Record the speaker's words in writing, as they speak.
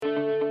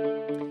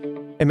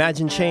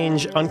Imagine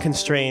change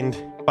unconstrained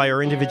by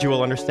our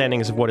individual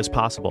understandings of what is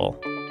possible.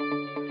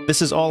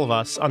 This is All of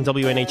Us on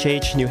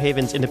WNHH, New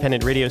Haven's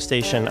independent radio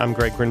station. I'm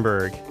Greg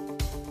Grinberg.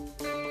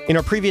 In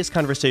our previous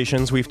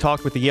conversations, we've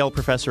talked with the Yale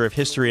professor of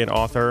history and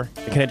author,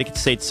 the Connecticut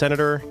state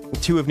senator,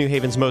 and two of New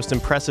Haven's most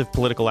impressive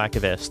political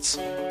activists.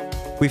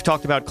 We've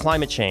talked about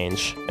climate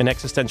change, an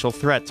existential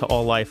threat to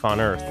all life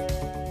on Earth.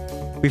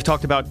 We've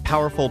talked about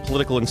powerful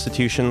political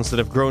institutions that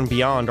have grown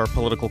beyond our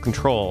political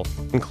control,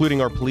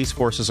 including our police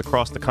forces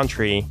across the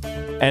country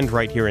and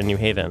right here in New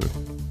Haven.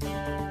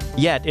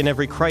 Yet, in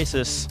every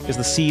crisis is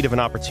the seed of an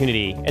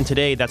opportunity, and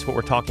today that's what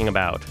we're talking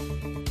about.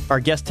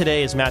 Our guest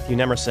today is Matthew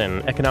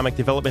Nemerson, Economic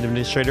Development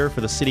Administrator for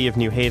the City of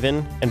New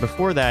Haven, and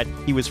before that,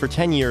 he was for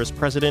 10 years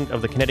President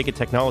of the Connecticut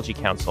Technology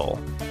Council.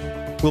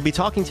 We'll be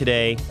talking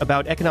today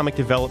about economic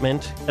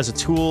development as a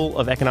tool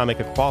of economic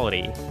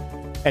equality,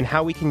 and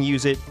how we can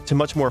use it to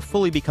much more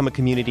fully become a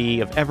community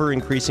of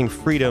ever-increasing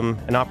freedom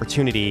and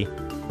opportunity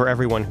for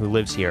everyone who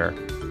lives here.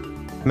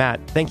 Matt,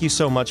 thank you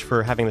so much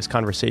for having this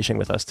conversation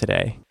with us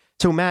today.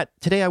 So, Matt,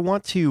 today I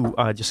want to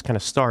just kind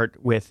of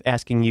start with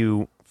asking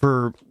you,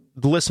 for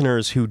the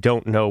listeners who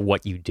don't know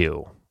what you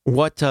do,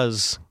 what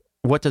does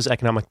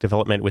economic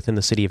development within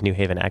the city of New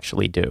Haven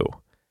actually do?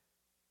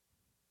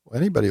 Well,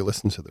 anybody who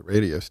listens to the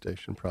radio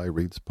station probably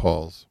reads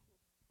Paul's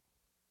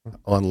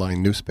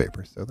online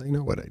newspaper, so they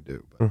know what I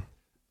do.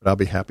 But I'll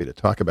be happy to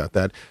talk about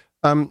that.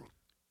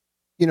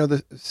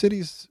 The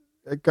city's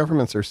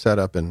governments are set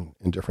up in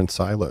different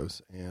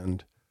silos,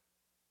 and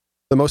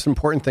the most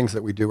important things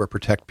that we do are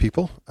protect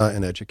people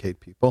and educate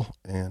people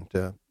and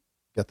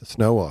get the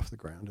snow off the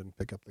ground and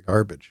pick up the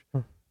garbage.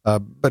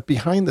 But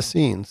behind the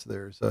scenes,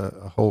 there's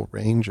a whole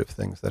range of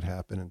things that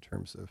happen in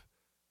terms of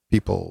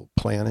people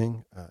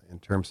planning, in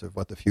terms of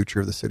what the future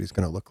of the city is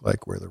going to look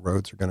like, where the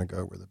roads are going to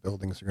go, where the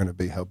buildings are going to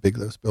be, how big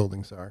those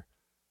buildings are.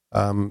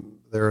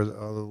 There are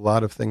a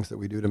lot of things that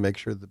we do to make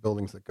sure the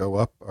buildings that go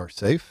up are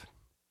safe.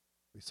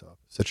 We saw a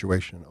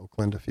situation in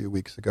Oakland a few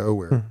weeks ago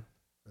where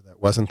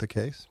that wasn't the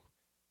case.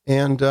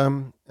 And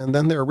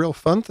then there are real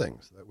fun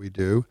things that we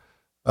do,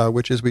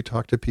 which is we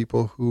talk to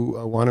people who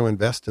want to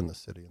invest in the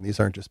city. And these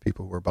aren't just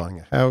people who are buying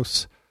a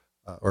house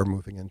or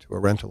moving into a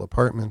rental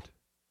apartment.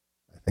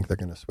 I think they're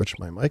going to switch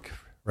my mic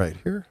right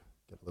here,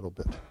 get a little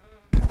bit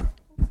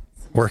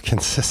more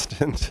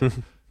consistent.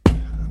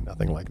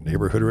 Nothing like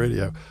neighborhood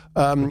radio.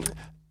 The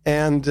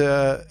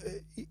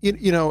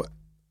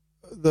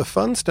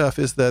fun stuff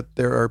is that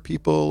there are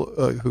people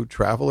who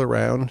travel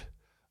around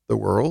the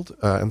world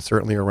and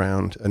certainly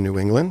around New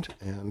England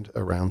and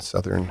around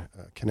southern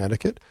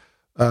Connecticut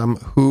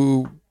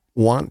who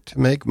want to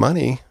make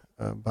money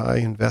by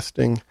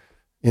investing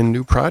in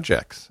new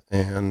projects.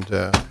 And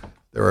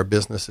there are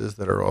businesses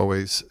that are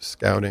always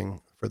scouting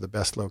for the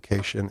best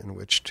location in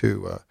which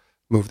to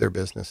move their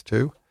business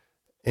to.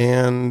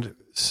 And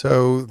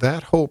so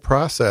that whole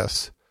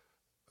process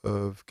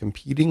of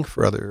competing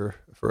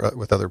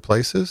with other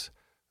places,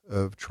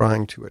 of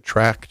trying to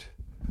attract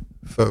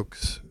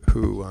folks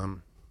who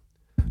are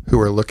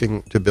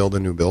looking to build a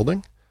new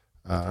building,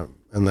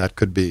 and that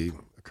could be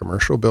a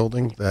commercial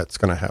building that's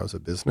going to house a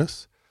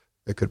business.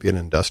 It could be an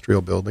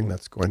industrial building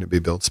that's going to be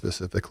built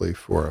specifically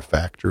for a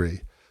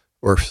factory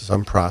or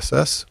some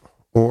process,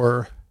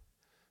 or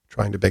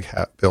trying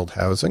to build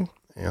housing.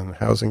 And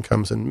housing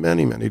comes in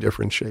many, many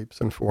different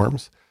shapes and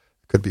forms.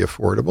 It could be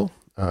affordable.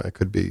 It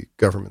could be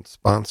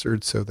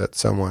government-sponsored so that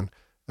someone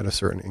at a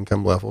certain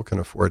income level can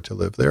afford to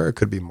live there. It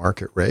could be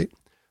market rate.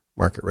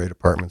 Market rate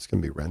apartments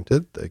can be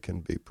rented. They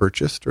can be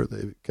purchased, or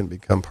they can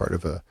become part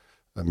of a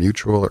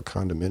mutual or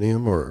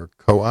condominium or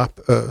co-op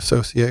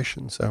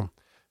association. So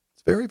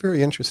it's very,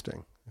 very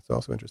interesting. It's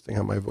also interesting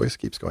how my voice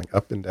keeps going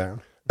up and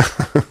down.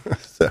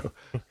 So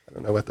I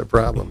don't know what the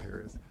problem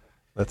here is.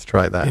 Let's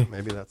try that.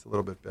 Maybe that's a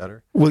little bit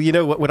better. Well,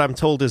 what I'm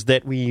told is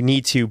that we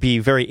need to be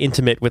very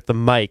intimate with the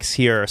mics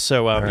here.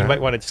 So you might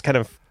want to just kind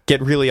of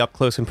get really up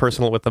close and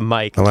personal with the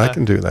mic. Well, I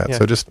can do that. Yeah.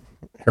 So just,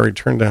 Harry,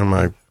 turn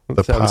down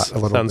the pot a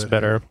little bit. Sounds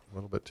better. A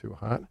little bit too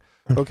hot.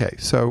 Okay,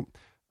 so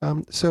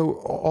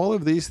all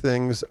of these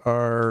things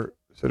are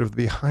sort of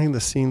the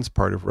behind-the-scenes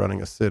part of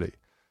running a city.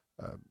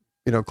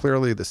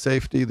 Clearly the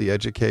safety, the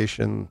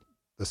education,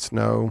 the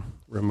snow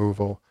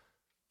removal,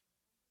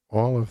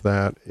 all of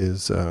that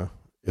is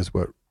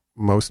what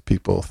most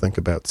people think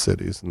about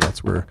cities, and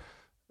that's where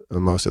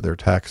most of their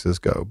taxes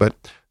go. But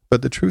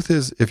the truth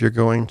is, if you're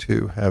going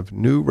to have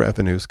new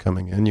revenues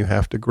coming in, you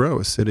have to grow.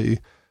 A city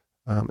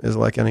is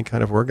like any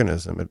kind of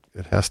organism.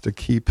 It has to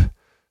keep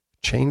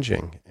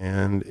changing,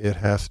 and it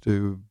has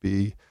to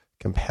be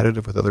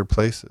competitive with other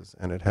places,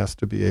 and it has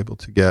to be able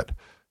to get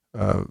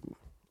a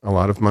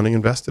lot of money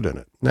invested in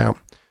it. Now,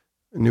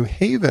 New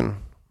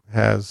Haven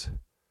has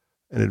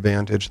an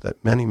advantage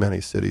that many, many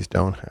cities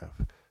don't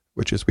have,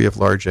 which is we have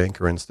large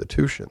anchor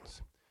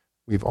institutions.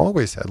 We've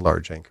always had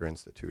large anchor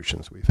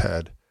institutions. We've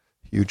had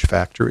huge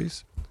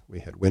factories.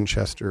 We had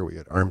Winchester, we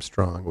had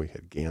Armstrong, we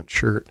had Gantt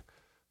Shirt,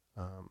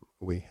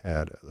 we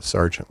had the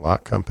Sargent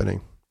Lock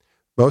Company.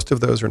 Most of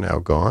those are now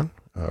gone.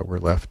 We're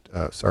left,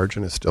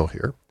 Sargent is still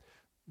here.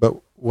 But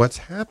what's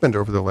happened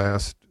over the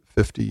last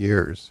 50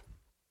 years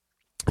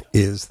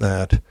is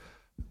that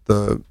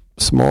the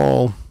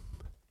small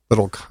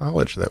little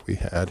college that we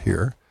had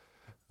here,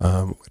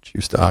 which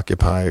used to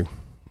occupy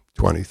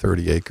 20,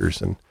 30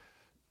 acres in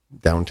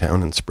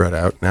downtown and spread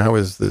out, now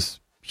is this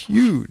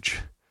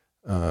huge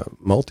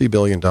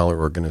multi-billion-dollar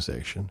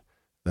organization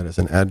that is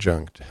an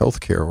adjunct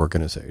healthcare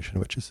organization,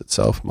 which is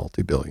itself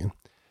multi-billion.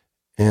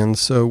 And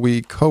so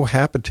we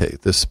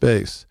cohabitate this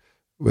space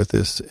with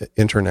this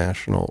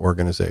international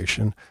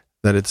organization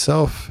that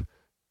itself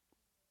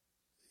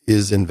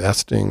is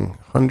investing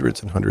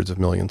hundreds and hundreds of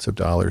millions of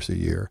dollars a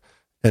year.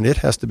 And it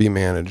has to be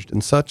managed in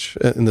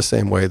the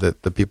same way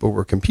that the people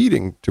we're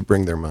competing to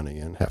bring their money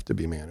in have to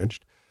be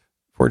managed.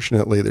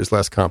 Fortunately, there's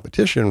less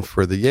competition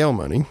for the Yale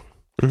money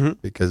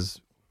because,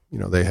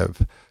 they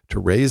have to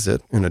raise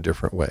it in a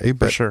different way.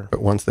 But, sure.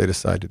 But once they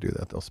decide to do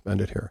that, they'll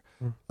spend it here.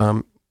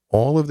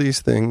 All of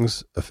these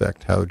things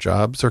affect how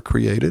jobs are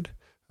created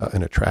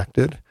and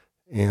attracted,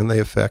 and they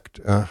affect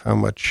how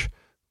much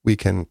we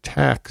can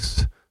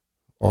tax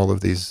all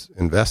of these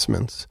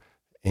investments,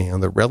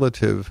 and the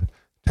relative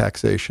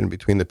taxation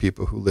between the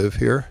people who live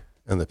here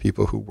and the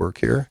people who work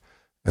here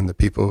and the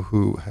people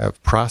who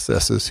have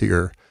processes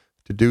here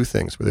to do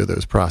things, whether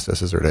those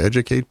processes are to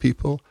educate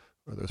people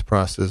or those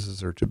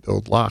processes are to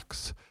build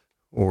locks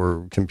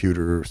or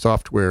computer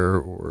software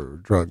or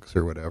drugs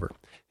or whatever.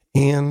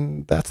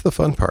 And that's the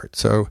fun part.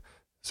 So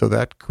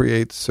that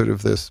creates sort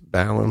of this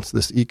balance,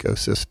 this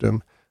ecosystem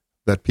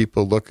that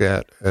people look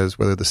at as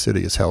whether the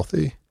city is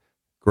healthy,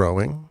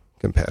 growing,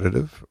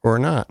 competitive, or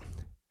not.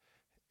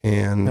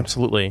 And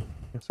absolutely.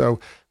 So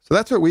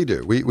that's what we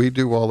do. We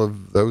do all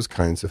of those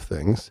kinds of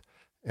things,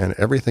 and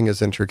everything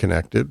is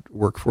interconnected.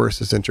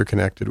 Workforce is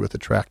interconnected with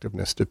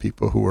attractiveness to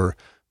people who are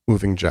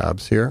moving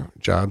jobs here.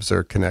 Jobs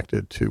are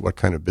connected to what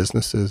kind of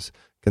businesses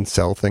can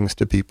sell things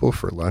to people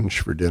for lunch,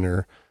 for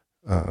dinner,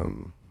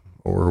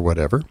 or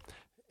whatever.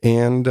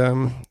 And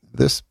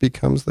this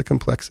becomes the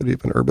complexity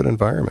of an urban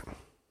environment.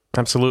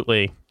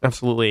 Absolutely.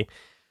 Absolutely.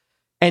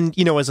 And,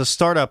 as a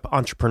startup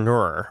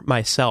entrepreneur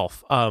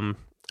myself, I'm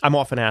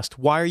often asked,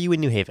 why are you in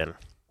New Haven?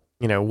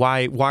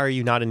 Why are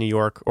you not in New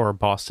York or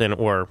Boston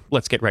or,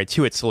 let's get right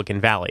to it, Silicon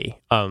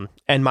Valley?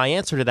 And my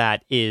answer to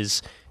that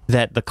is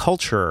that the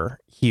culture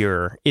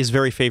here is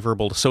very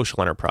favorable to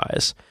social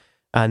enterprise.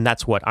 And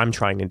that's what I'm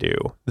trying to do.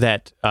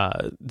 That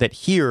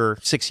here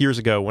 6 years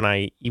ago, when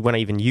I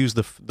even used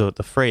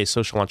the phrase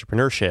social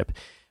entrepreneurship,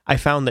 I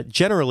found that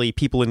generally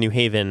people in New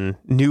Haven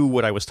knew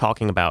what I was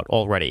talking about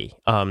already,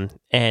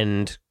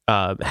 and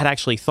had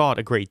actually thought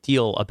a great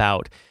deal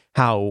about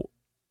how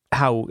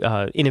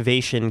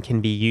innovation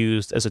can be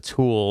used as a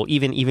tool,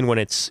 even when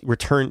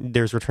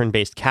there's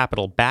return-based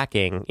capital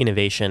backing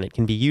innovation. It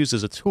can be used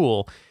as a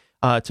tool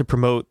to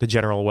promote the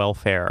general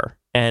welfare.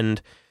 And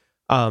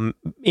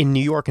in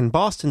New York and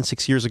Boston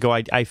 6 years ago,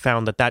 I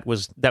found that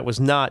was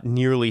not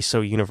nearly so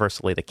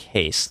universally the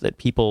case, that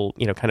people,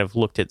 kind of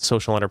looked at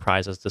social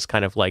enterprise as this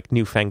kind of like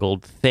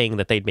newfangled thing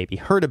that they'd maybe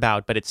heard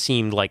about, but it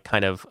seemed like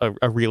kind of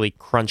a really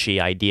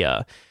crunchy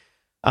idea.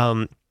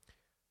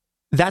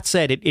 That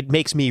said, it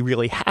makes me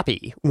really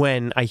happy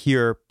when I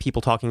hear people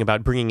talking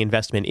about bringing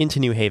investment into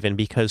New Haven,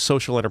 because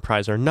social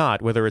enterprise or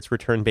not, whether it's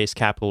return-based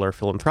capital or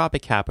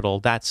philanthropic capital,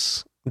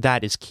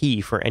 that is key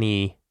for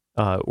any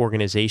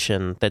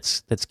organization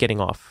that's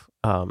getting off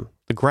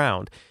the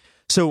ground.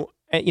 So,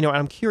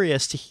 I'm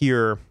curious to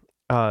hear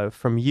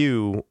from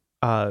you,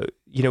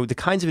 the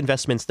kinds of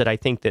investments that I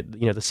think that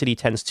the city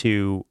tends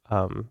to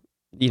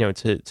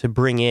to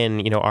bring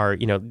in, are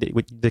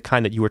the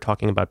kind that you were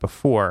talking about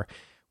before.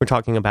 We're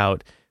talking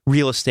about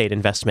real estate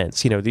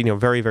investments,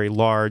 very, very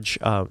large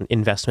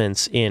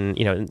investments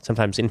in,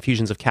 sometimes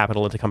infusions of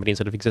capital into companies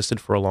that have existed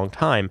for a long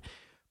time.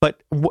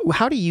 But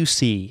how do you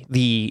see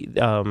the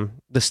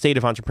state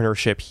of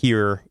entrepreneurship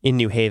here in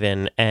New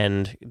Haven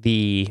and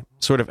the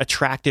sort of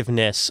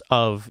attractiveness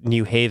of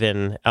New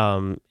Haven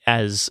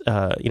as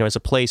a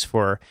place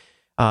for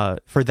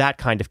that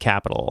kind of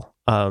capital,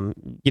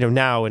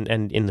 now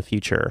and in the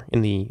future,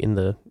 in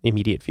the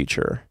immediate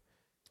future?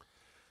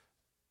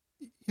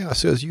 Yeah,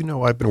 so as you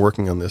know, I've been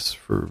working on this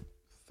for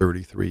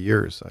 33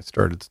 years. I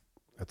started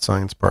at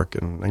Science Park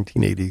in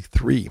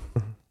 1983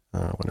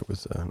 when it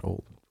was an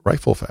old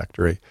rifle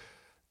factory,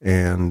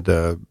 and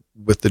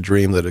with the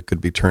dream that it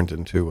could be turned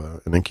into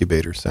an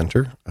incubator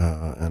center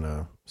and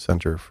a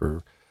center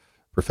for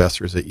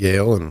professors at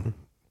Yale, and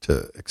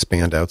to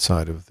expand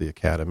outside of the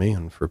academy,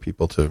 and for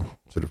people to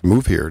sort of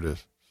move here to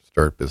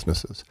start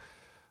businesses.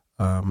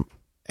 I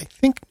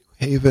think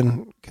New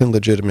Haven can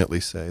legitimately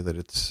say that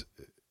it's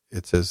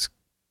as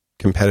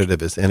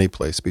competitive as any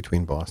place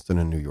between Boston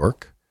and New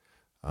York.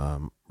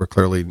 We're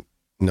clearly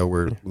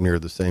nowhere near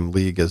the same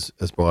league as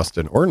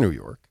Boston or New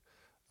York.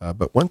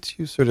 But once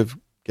you sort of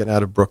get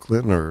out of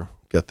Brooklyn or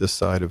get this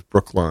side of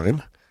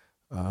Brookline,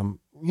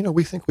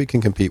 we think we can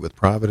compete with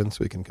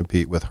Providence. We can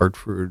compete with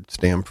Hartford,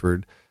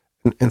 Stamford.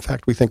 In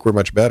fact, we think we're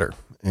much better.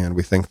 And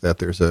we think that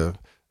there's a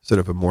sort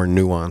of a more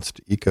nuanced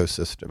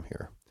ecosystem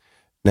here.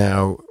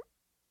 Now,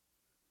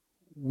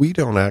 we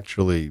don't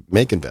actually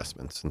make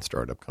investments in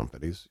startup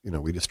companies.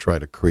 We just try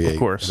to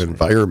create an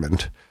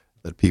environment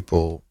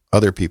that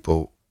other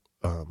people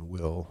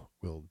will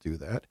do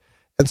that.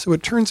 And so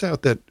it turns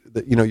out that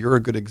you're a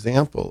good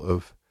example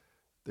of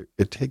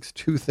it takes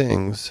two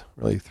things,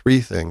 really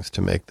three things,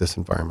 to make this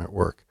environment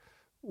work.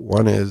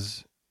 One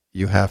is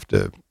you have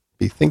to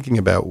be thinking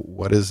about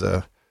what is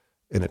an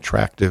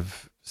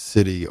attractive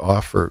city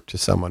offer to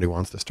someone who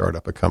wants to start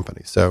up a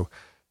company. So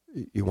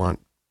you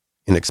want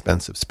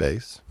inexpensive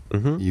space.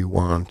 Mm-hmm. You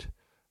want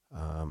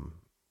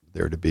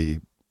there to be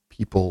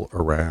people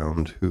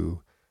around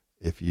who,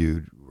 if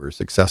you were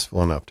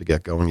successful enough to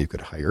get going, you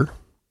could hire.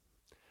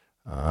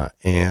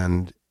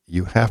 And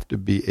you have to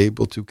be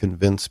able to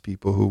convince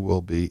people who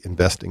will be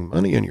investing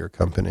money in your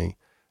company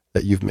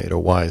that you've made a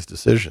wise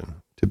decision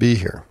to be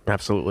here.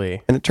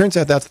 Absolutely. And it turns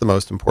out that's the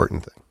most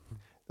important thing,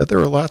 that there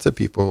are lots of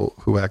people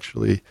who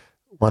actually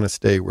want to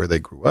stay where they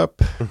grew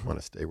up, want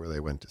to stay where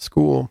they went to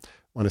school,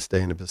 want to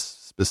stay in a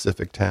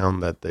specific town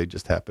that they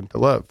just happen to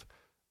love.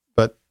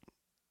 But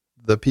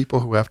the people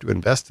who have to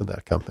invest in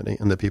that company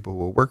and the people who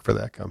will work for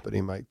that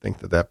company might think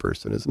that that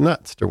person is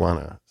nuts to want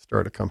to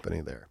start a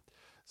company there.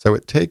 So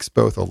it takes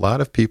both a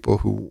lot of people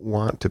who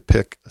want to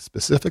pick a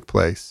specific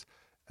place,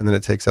 and then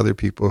it takes other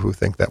people who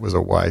think that was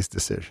a wise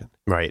decision.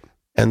 Right.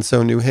 And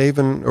so New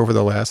Haven, over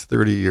the last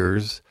 30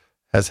 years,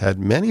 has had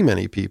many,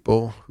 many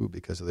people who,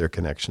 because of their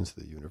connections to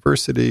the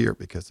university, or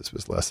because this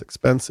was less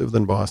expensive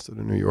than Boston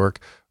or New York,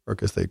 or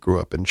because they grew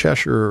up in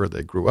Cheshire or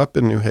they grew up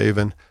in New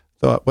Haven,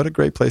 thought, what a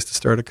great place to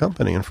start a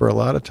company. And for a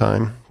lot of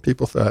time,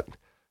 people thought,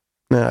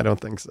 nah, I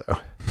don't think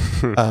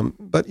so.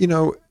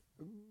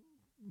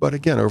 But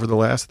again, over the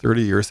last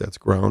 30 years, that's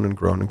grown and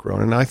grown and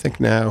grown. And I think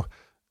now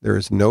there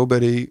is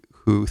nobody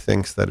who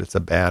thinks that it's a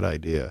bad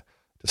idea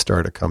to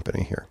start a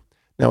company here.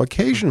 Now,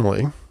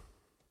 occasionally,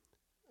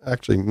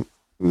 actually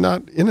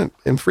not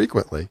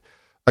infrequently,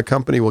 a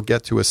company will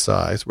get to a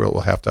size where it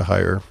will have to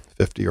hire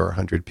 50 or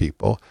 100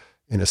 people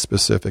in a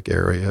specific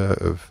area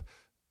of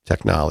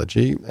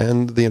technology.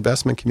 And the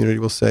investment community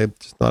will say,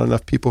 there's not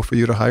enough people for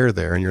you to hire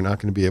there, and you're not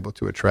going to be able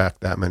to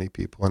attract that many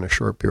people in a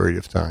short period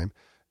of time.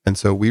 And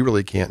so we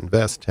really can't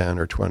invest 10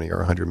 or 20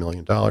 or $100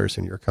 million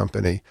in your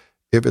company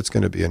if it's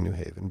going to be in New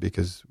Haven,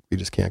 because we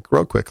just can't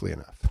grow quickly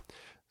enough.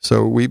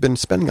 So we've been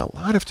spending a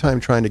lot of time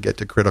trying to get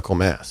to critical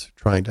mass,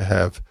 trying to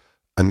have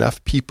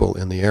enough people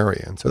in the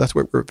area. And so that's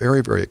what we're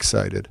very, very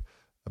excited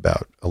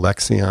about.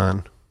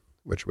 Alexion,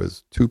 which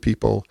was 2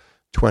 people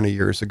 20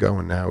 years ago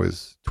and now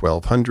is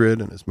 1,200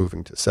 and is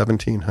moving to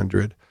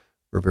 1,700.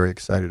 We're very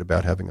excited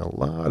about having a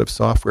lot of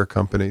software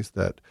companies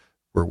that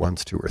were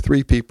once 2 or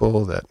 3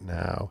 people that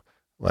now,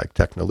 like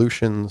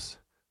Technolutions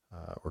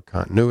or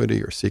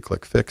Continuity or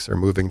SeeClickFix, are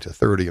moving to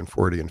 30 and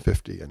 40 and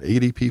 50 and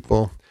 80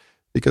 people.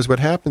 Because what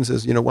happens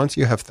is, once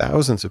you have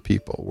thousands of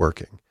people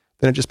working,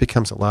 then it just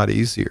becomes a lot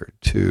easier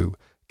to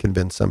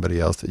convince somebody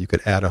else that you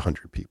could add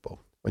 100 people.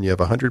 When you have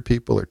 100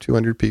 people or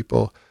 200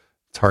 people,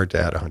 it's hard to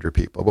add 100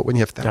 people. But when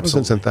you have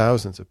thousands and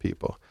thousands of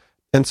people,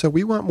 and so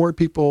we want more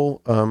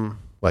people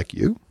like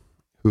you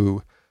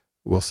who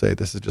will say,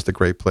 this is just a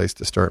great place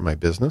to start my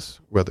business,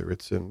 whether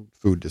it's in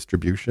food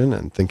distribution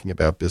and thinking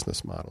about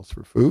business models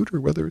for food, or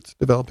whether it's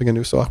developing a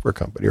new software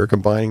company or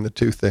combining the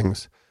two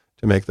things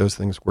to make those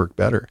things work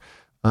better.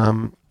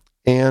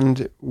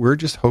 And we're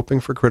just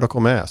hoping for critical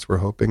mass. We're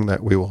hoping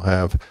that we will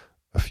have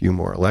a few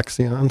more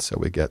Alexions, so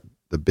we get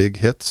the big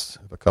hits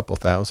of a couple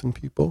thousand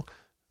people,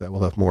 that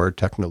we'll have more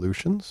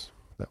Technolutions,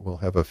 that we'll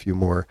have a few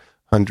more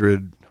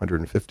 100,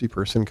 150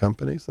 person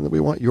companies, and that we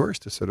want yours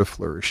to sort of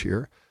flourish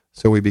here.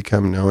 So we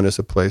become known as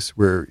a place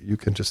where you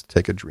can just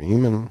take a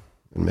dream and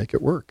make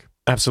it work.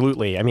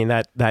 Absolutely. I mean,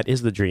 that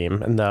is the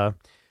dream. And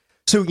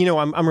so,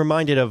 I'm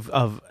reminded of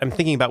I'm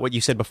thinking about what you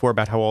said before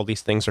about how all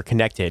these things are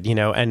connected,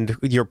 and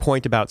your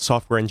point about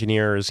software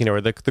engineers, or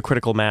the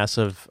critical mass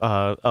of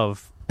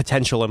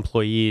potential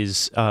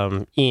employees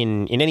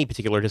in any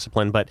particular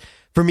discipline. But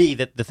for me,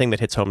 the thing that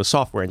hits home is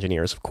software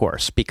engineers, of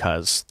course,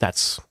 because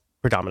that's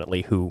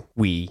predominantly who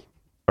we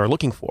are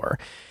looking for.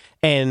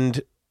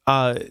 And,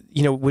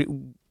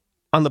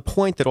 on the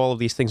point that all of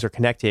these things are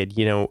connected,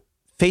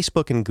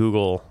 Facebook and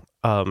Google,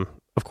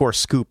 of course,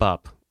 scoop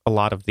up a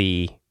lot of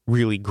the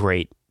really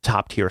great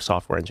top tier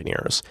software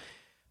engineers,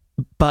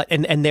 but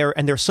and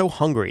they're so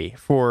hungry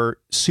for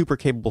super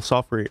capable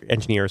software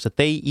engineers that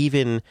they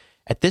even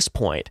at this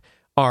point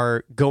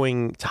are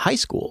going to high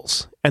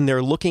schools and they're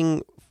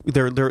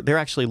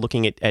actually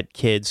looking at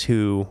kids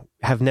who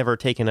have never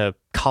taken a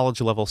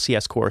college level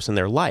CS course in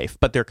their life,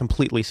 but they're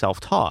completely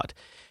self-taught.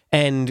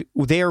 And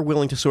they are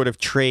willing to sort of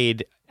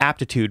trade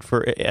aptitude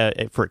for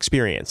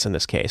experience in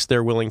this case.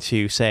 They're willing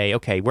to say,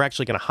 okay, we're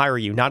actually going to hire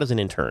you not as an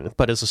intern,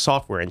 but as a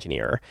software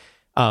engineer.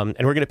 And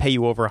we're going to pay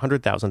you over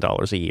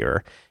 $100,000 a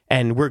year.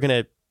 And we're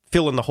going to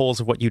fill in the holes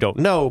of what you don't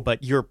know,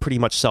 but you're pretty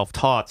much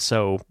self-taught,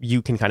 so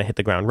you can kind of hit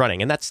the ground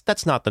running. And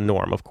that's not the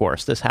norm, of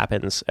course. This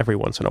happens every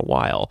once in a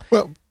while.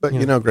 Well, but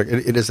Greg,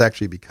 it is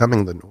actually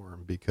becoming the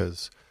norm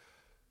because...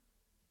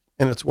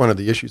 And it's one of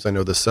the issues. I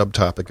know the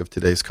subtopic of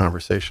today's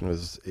conversation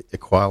is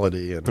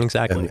equality and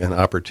exactly. and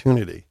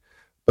opportunity.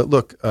 But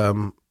look,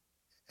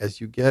 as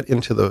you get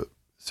into the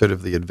sort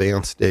of the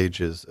advanced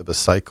stages of a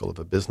cycle, of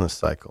a business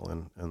cycle,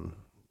 and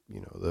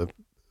the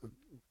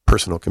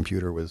personal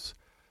computer was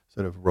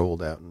sort of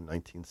rolled out in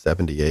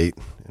 1978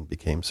 and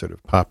became sort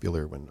of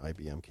popular when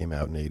IBM came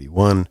out in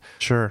 81.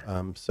 Sure.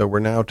 So we're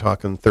now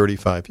talking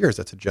 35 years.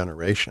 That's a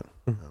generation.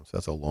 So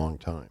that's a long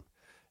time.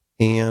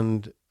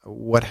 And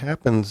what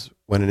happens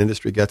when an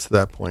industry gets to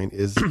that point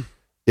is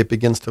it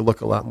begins to look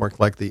a lot more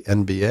like the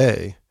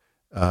NBA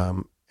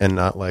and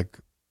not like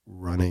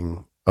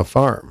running a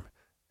farm.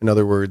 In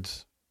other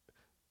words,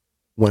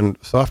 when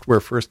software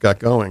first got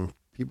going,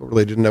 people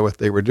really didn't know what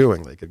they were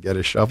doing. They could get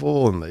a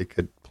shovel and they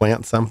could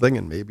plant something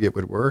and maybe it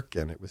would work,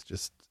 and it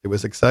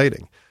was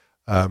exciting.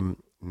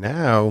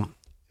 Now,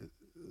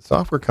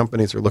 software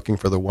companies are looking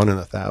for the 1 in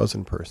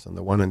 1,000 person,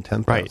 the 1 in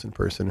 10,000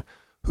 person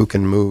who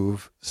can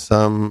move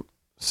some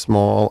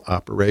small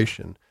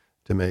operation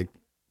to make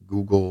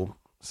Google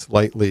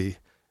slightly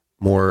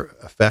more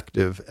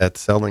effective at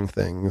selling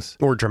things,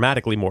 or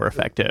dramatically more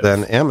effective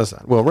than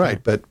Amazon. Well,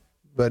 right, but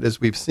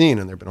as we've seen,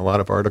 and there have been a lot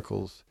of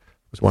articles.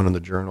 There was one in the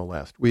Journal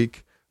last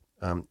week.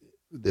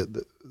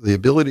 The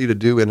ability to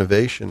do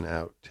innovation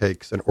now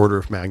takes an order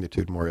of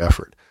magnitude more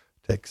effort.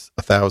 It takes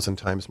 1,000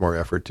 times more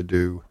effort to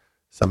do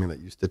something that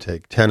used to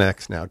take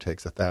 10x, now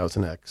takes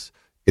 1,000x.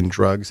 In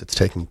drugs, it's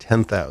taking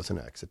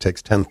 10,000x. It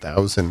takes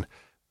 10,000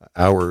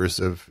 hours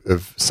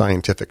of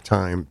scientific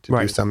time to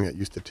do something that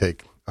used to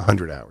take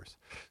 100 hours.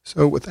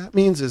 So what that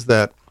means is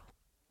that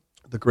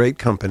the great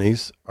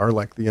companies are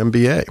like the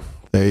MBA.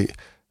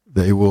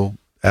 They will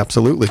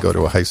absolutely go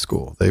to a high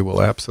school. They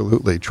will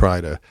absolutely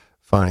try to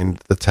find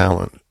the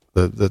talent,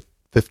 the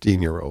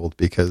 15-year-old,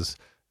 because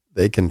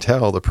they can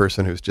tell the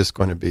person who's just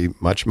going to be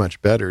much,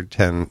 much better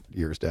 10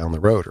 years down the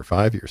road or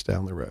 5 years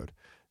down the road.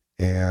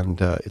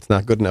 And it's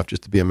not good enough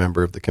just to be a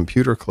member of the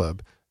computer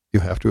club. You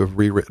have to have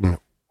rewritten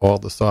all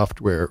the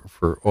software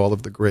for all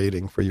of the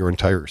grading for your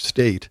entire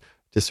state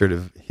to sort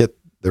of hit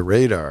the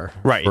radar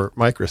for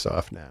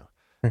Microsoft now.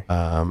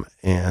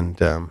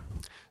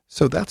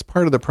 So that's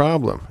part of the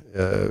problem,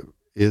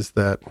 is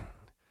that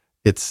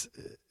it's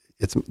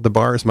the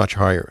bar is much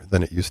higher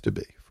than it used to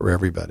be for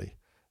everybody.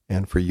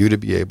 And for you to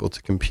be able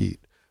to compete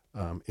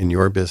in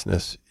your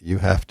business, you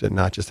have to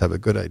not just have a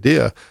good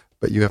idea,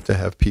 but you have to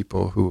have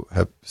people who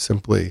have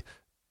simply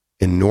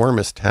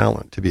enormous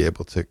talent to be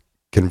able to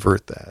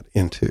convert that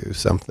into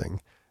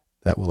something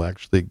that will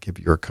actually give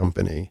your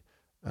company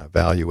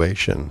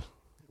valuation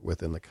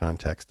within the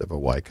context of a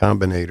Y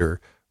Combinator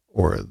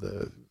or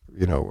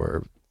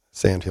or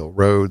Sand Hill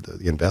Road,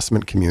 the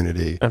investment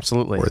community,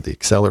 absolutely, or the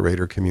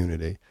accelerator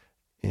community,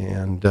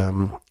 and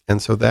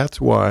so that's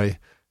why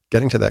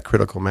getting to that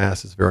critical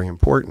mass is very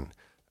important.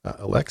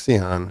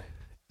 Alexion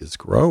is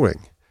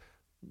growing,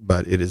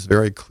 but it is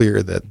very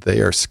clear that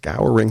they are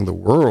scouring the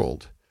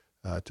world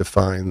to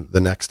find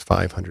the next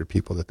 500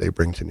 people that they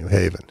bring to New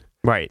Haven.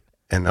 Right.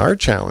 And our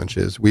challenge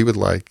is we would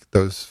like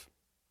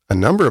a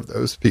number of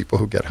those people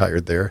who get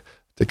hired there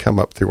to come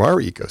up through our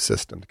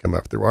ecosystem, to come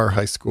up through our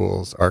high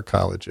schools, our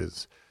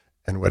colleges,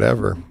 and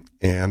whatever.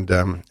 And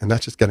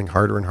that's just getting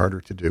harder and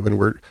harder to do. And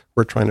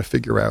we're trying to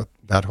figure out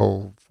that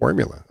whole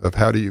formula of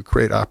how do you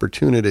create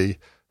opportunity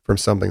from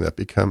something that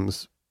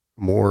becomes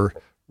more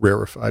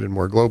rarefied and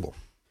more global.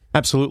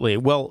 Absolutely.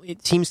 Well,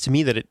 it seems to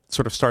me that it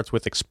sort of starts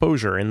with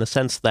exposure in the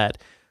sense that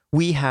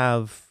we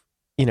have,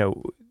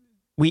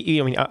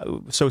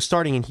 so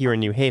starting in here in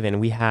New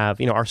Haven, we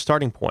have, our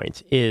starting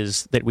point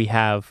is that we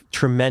have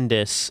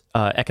tremendous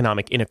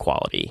economic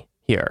inequality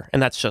here,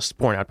 and that's just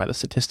borne out by the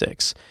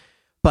statistics.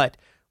 But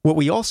what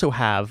we also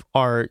have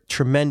are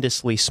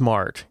tremendously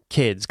smart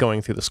kids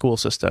going through the school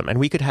system, and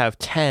we could have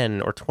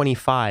 10 or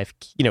 25,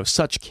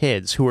 such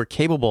kids who are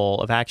capable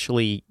of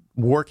actually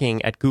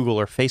working at Google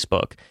or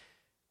Facebook,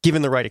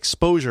 given the right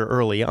exposure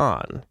early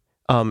on,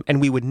 and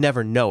we would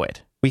never know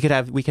it. We could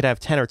have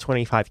 10 or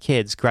 25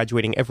 kids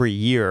graduating every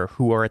year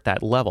who are at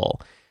that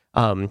level,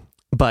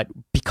 but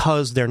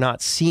because they're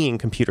not seeing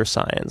computer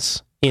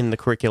science in the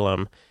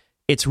curriculum,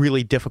 it's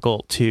really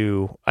difficult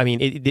to.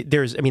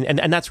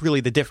 And that's really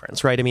the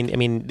difference, right?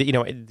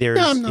 There's.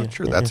 Yeah, I'm not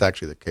sure that's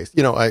actually the case.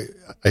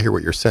 I hear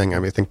what you're saying.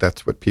 I think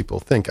that's what people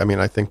think.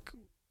 I think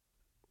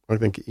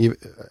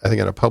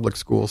in a public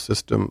school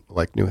system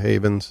like New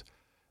Haven's,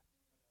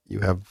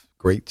 you have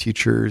great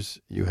teachers.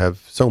 You have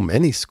so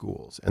many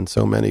schools and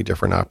so many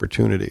different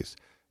opportunities.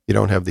 You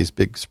don't have these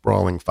big,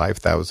 sprawling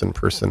 5,000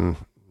 person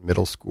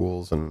middle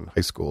schools and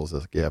high schools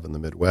as you have in the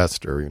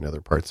Midwest or in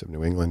other parts of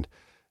New England.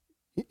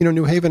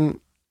 New Haven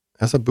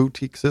has a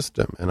boutique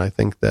system, and I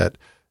think that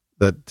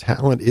the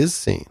talent is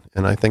seen,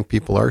 and I think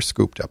people are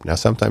scooped up. Now,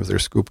 sometimes they're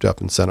scooped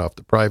up and sent off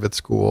to private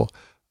school.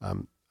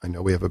 I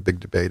know we have a big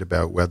debate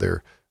about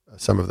whether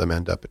some of them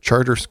end up at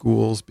charter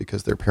schools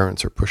because their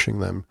parents are pushing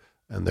them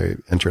and they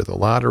enter the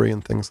lottery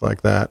and things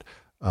like that.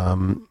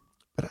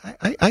 But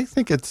I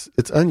think it's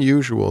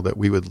unusual that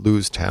we would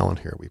lose talent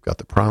here. We've got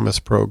the Promise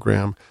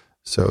program,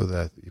 so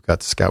that you've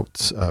got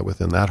scouts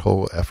within that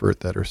whole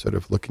effort that are sort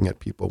of looking at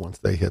people once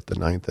they hit the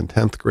 9th and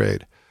 10th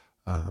grade.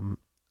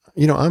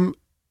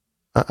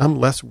 I'm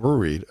less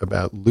worried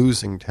about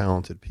losing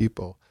talented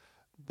people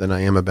than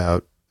I am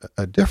about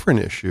a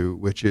different issue,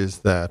 which is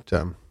that,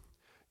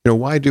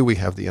 why do we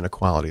have the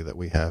inequality that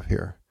we have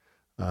here?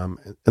 And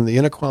the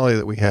inequality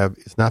that we have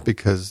is not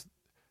because,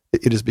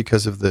 it is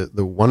because of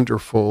the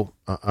wonderful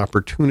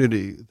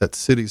opportunity that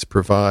cities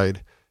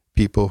provide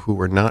people who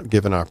were not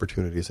given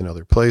opportunities in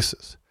other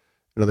places.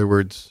 In other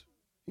words,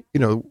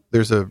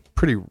 there's a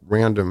pretty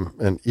random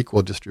and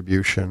equal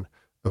distribution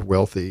of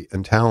wealthy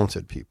and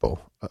talented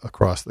people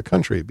across the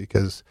country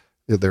because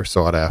they're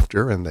sought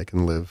after and they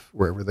can live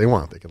wherever they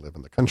want. They can live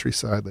in the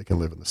countryside, they can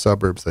live in the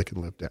suburbs, they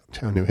can live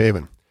downtown New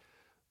Haven.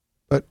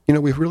 But,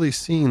 we've really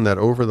seen that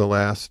over the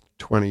last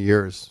 20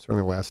 years,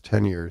 certainly the last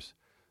 10 years,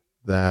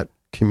 that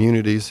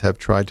communities have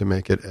tried to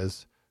make it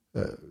as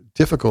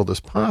difficult as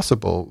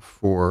possible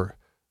for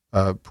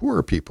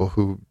poorer people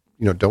who,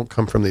 don't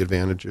come from the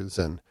advantages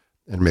and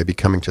maybe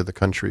coming to the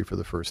country for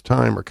the first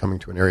time or coming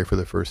to an area for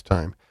the first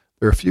time.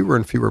 There are fewer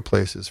and fewer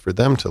places for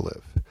them to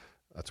live.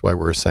 That's why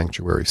we're a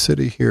sanctuary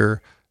city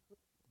here.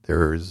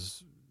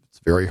 It's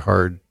very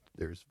hard.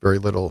 There's very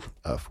little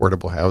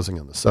affordable housing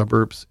in the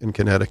suburbs in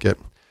Connecticut.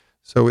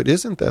 So it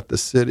isn't that the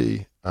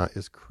city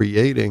is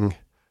creating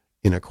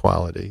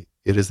inequality.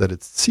 It is that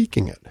it's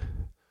seeking it.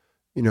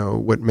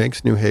 What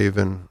makes New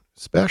Haven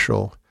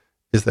special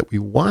is that we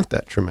want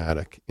that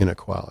dramatic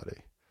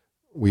inequality.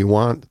 We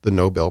want the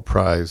Nobel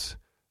Prize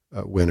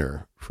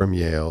winner from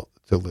Yale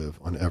to live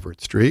on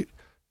Everett Street.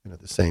 And at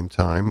the same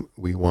time,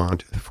 we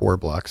want 4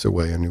 blocks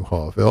away in New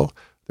Hallville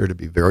there to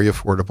be very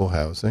affordable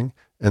housing,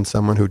 and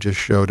someone who just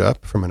showed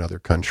up from another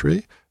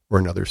country or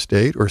another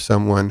state, or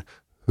someone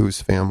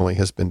whose family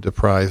has been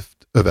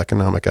deprived of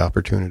economic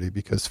opportunity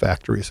because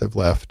factories have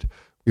left.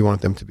 We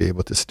want them to be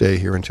able to stay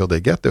here until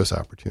they get those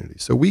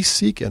opportunities. So we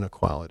seek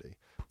inequality.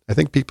 I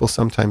think people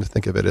sometimes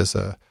think of it as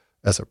a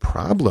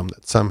problem,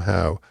 that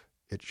somehow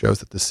it shows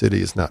that the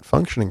city is not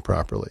functioning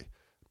properly.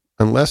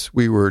 Unless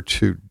we were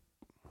to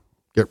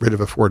get rid of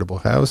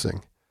affordable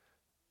housing,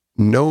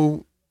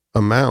 no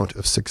amount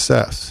of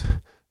success,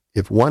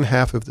 if one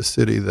half of the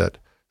city that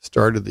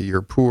started the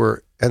year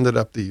poor ended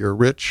up the year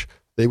rich,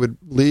 they would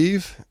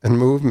leave and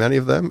move, many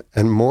of them,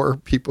 and more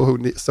people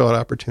who saw an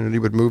opportunity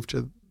would move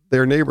to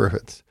their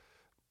neighborhoods.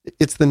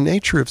 It's the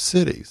nature of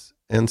cities.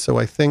 And so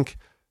I think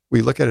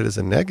we look at it as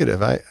a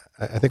negative. I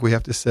think we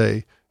have to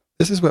say,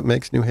 this is what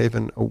makes New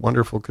Haven a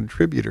wonderful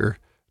contributor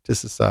to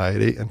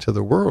society and to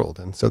the world.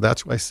 And so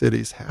that's why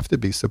cities have to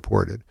be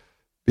supported.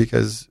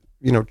 Because,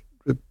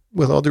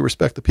 with all due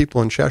respect, the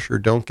people in Cheshire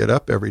don't get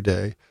up every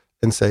day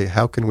and say,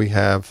 how can we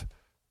have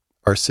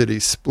our city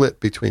split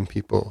between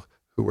people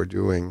who are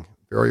doing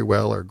very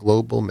well, are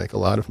global, make a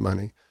lot of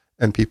money,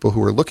 and people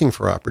who are looking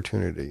for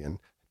opportunity and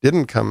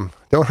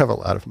don't have a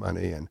lot of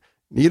money and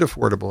need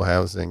affordable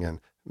housing,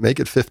 and make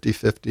it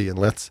 50-50, and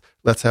let's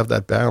have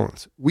that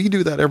balance. We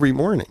do that every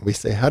morning. We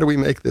say, how do we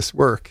make this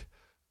work?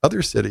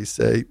 Other cities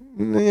say,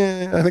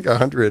 I think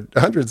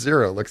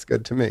 100-0 looks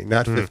good to me,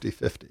 not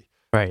 50-50.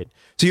 Right.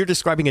 So you're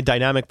describing a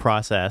dynamic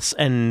process,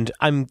 and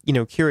I'm,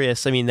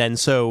 curious. I mean, then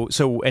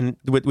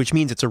which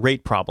means it's a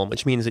rate problem,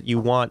 which means that you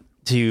want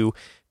to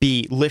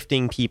be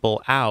lifting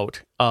people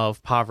out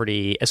of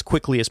poverty as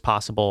quickly as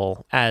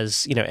possible,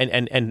 as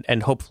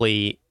and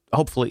hopefully,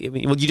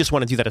 you just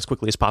want to do that as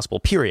quickly as possible.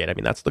 Period. I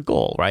mean, that's the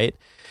goal, right?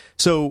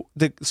 So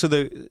to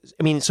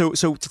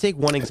take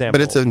one example,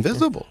 but it's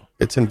invisible.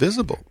 It's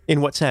invisible.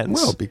 In what sense?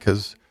 Well,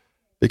 because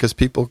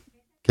people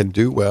can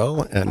do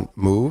well and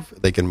move.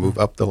 They can move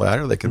up the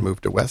ladder. They can move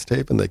to West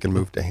Haven. They can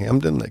move to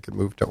Hamden. They can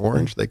move to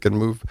Orange. They can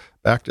move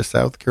back to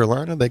South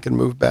Carolina. They can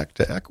move back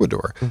to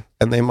Ecuador.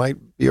 And they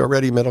might be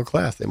already middle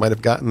class. They might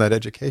have gotten that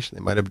education.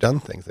 They might have done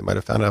things. They might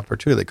have found an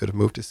opportunity. They could have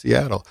moved to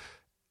Seattle.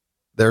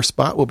 Their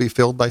spot will be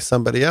filled by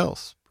somebody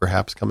else,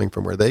 perhaps coming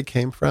from where they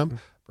came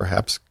from,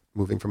 perhaps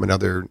moving from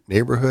another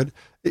neighborhood.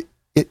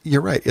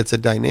 You're right. It's a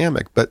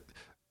dynamic, but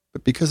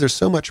because there's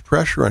so much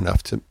pressure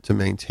enough to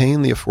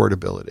maintain the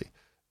affordability,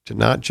 to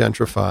not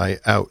gentrify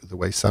out the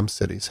way some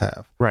cities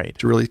have, right,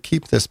 to really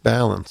keep this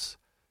balance.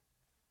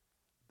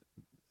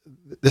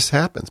 This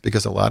happens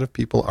because a lot of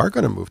people are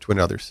going to move to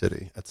another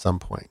city at some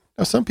point.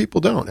 Now, some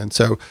people don't. And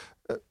so,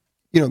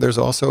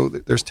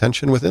 there's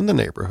tension within the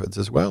neighborhoods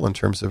as well in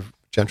terms of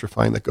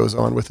gentrifying that goes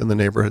on within the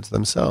neighborhoods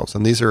themselves.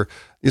 And these are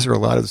a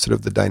lot of sort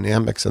of the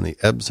dynamics and the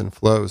ebbs and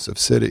flows of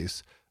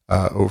cities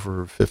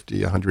over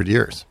 50, 100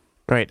 years.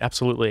 Right,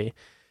 absolutely.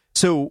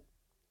 So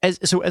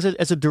as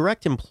a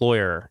direct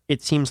employer,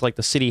 it seems like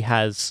the city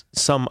has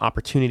some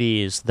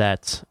opportunities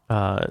that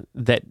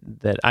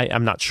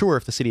I'm not sure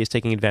if the city is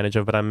taking advantage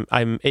of, but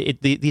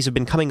these have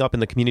been coming up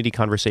in the community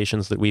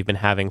conversations that we've been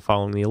having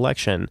following the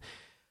election.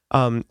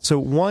 So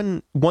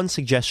one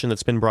suggestion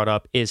that's been brought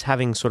up is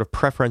having sort of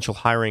preferential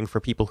hiring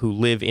for people who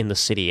live in the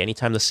city.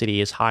 Anytime the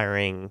city is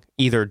hiring,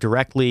 either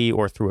directly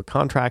or through a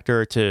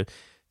contractor,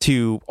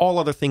 to all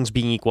other things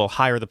being equal,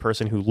 hire the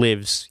person who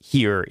lives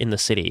here in the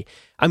city.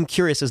 I'm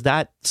curious, is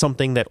that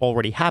something that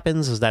already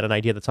happens? Is that an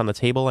idea that's on the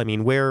table? I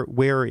mean,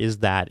 where is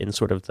that in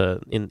sort of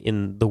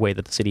in the way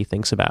that the city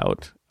thinks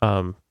about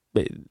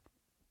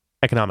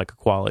economic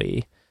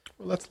equality?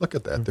 Well, let's look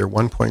at that. There are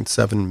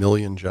 1.7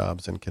 million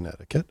jobs in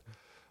Connecticut.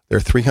 There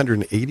are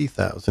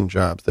 380,000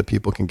 jobs that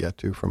people can get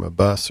to from a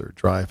bus or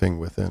driving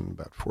within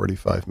about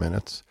 45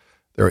 minutes.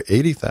 There are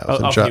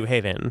 80,000 jobs. Of New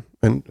Haven.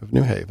 Of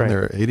New Haven. Right.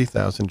 There are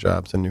 80,000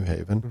 jobs in New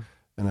Haven.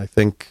 And I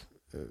think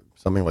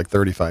something like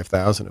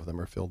 35,000 of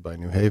them are filled by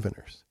New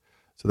Haveners.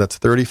 So that's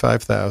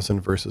 35,000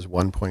 versus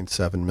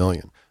 1.7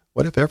 million.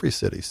 What if every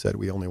city said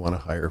we only want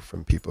to hire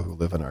from people who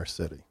live in our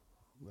city?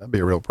 That'd be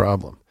a real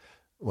problem.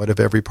 What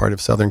if every part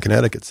of southern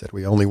Connecticut said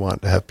we only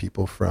want to have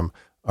people from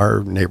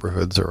our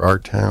neighborhoods or our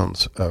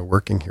towns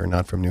working here,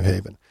 not from New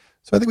Haven?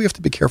 So I think we have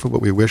to be careful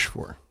what we wish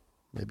for.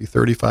 Maybe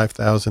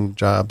 35,000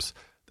 jobs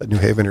that New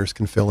Haveners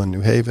can fill in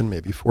New Haven,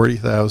 maybe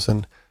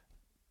 40,000,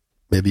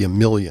 maybe 1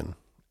 million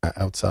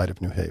outside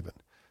of New Haven.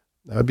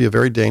 That would be a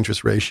very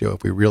dangerous ratio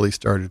if we really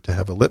started to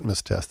have a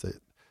litmus test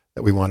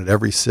that we wanted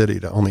every city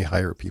to only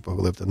hire people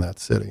who lived in that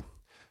city.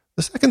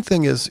 The second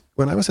thing is,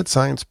 when I was at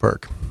Science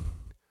Park,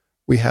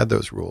 we had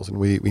those rules, and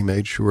we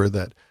made sure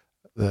that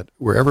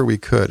wherever we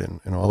could,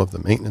 in all of the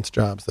maintenance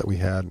jobs that we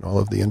had and all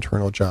of the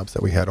internal jobs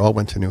that we had, all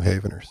went to New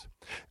Haveners.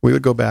 We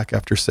would go back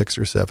after 6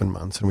 or 7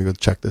 months, and we would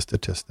check the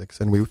statistics,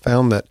 and we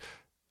found that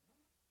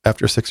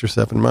after 6 or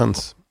 7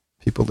 months,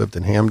 people lived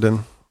in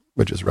Hamden,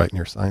 which is right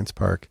near Science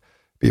Park.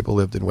 People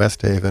lived in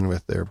West Haven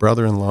with their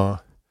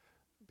brother-in-law.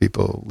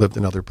 People lived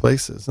in other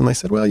places. And they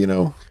said, well,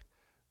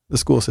 the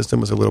school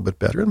system was a little bit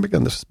better. And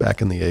again, this was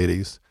back in the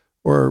 80s.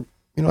 Or,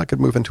 I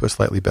could move into a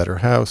slightly better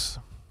house.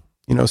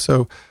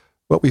 So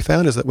what we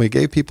found is that we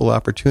gave people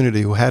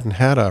opportunity who hadn't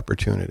had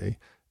opportunity,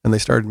 and they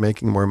started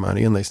making more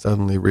money, and they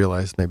suddenly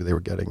realized maybe they were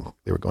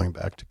going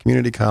back to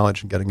community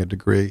college and getting a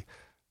degree.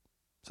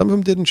 Some of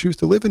them didn't choose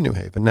to live in New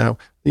Haven. Now,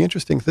 the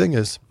interesting thing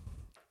is,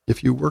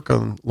 if you work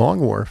on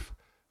Long Wharf,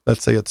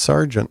 let's say at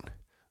Sargent,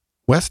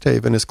 West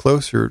Haven is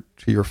closer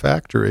to your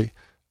factory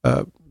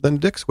than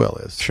Dixwell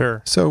is.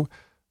 Sure. So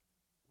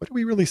what are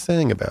we really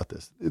saying about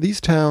this?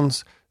 These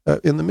towns,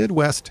 in the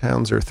Midwest,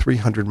 towns are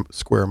 300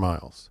 square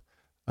miles.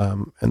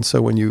 And so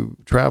when you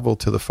travel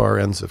to the far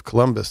ends of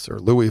Columbus or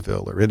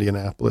Louisville or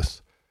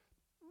Indianapolis,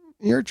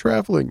 you're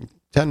traveling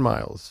 10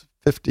 miles,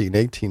 15,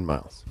 18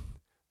 miles,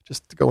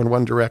 just to go in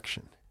one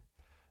direction.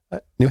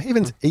 New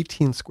Haven's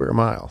 18 square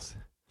miles.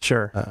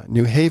 Sure.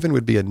 New Haven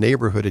would be a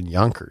neighborhood in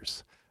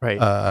Yonkers.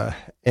 Right.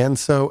 And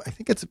so I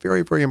think it's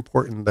very, very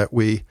important that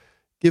we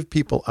give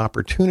people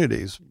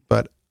opportunities,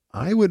 but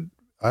I would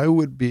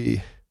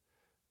be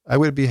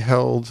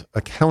held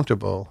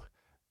accountable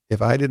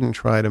if I didn't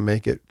try to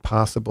make it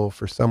possible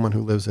for someone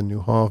who lives in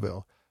New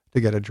Hallville to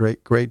get a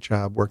great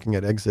job working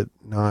at Exit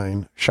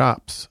 9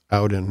 shops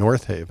out in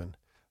North Haven,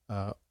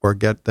 or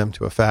get them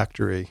to a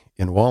factory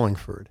in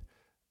Wallingford.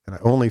 And I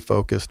only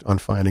focused on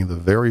finding the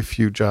very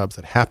few jobs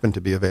that happen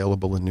to be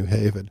available in New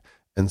Haven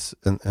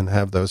and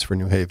have those for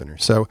New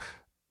Haveners. So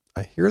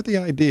I hear the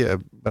idea,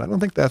 but I don't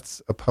think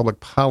that's a public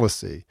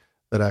policy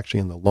that actually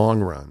in the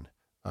long run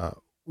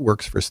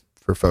works for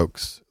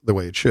folks the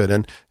way it should.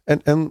 And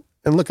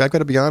look, I've got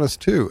to be honest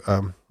too.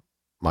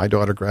 My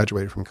daughter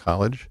graduated from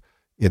college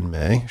in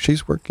May.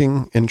 She's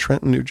working in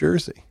Trenton, New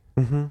Jersey.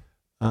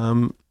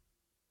 Mm-hmm.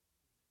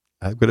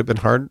 It would have been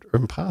hard or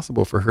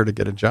impossible for her to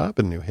get a job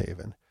in New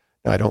Haven.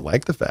 Now, I don't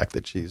like the fact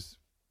that she's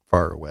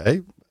far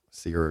away,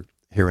 see her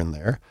here and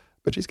there,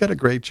 but she's got a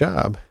great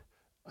job.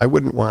 I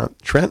wouldn't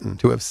want Trenton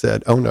to have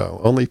said, oh no,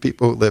 only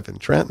people who live in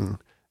Trenton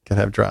can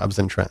have jobs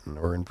in Trenton,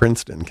 or in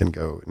Princeton can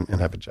go and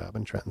have a job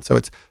in Trenton. So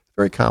it's a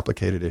very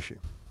complicated issue.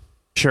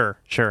 Sure.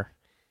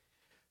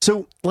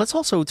 So let's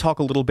also talk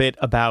a little bit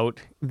about,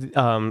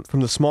 from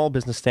the small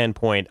business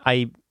standpoint,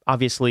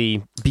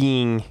 obviously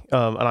being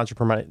an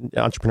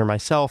entrepreneur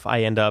myself,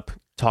 I end up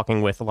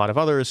talking with a lot of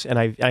others, and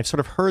I've sort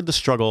of heard the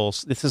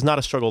struggles. This is not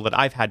a struggle that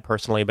I've had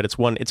personally, but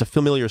it's a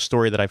familiar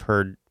story that I've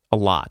heard a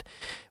lot,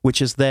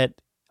 which is that,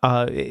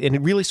 and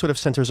it really sort of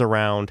centers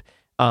around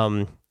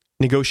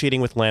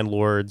negotiating with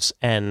landlords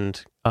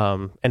and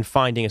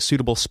finding a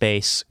suitable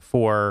space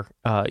for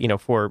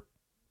for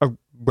a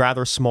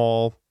rather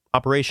small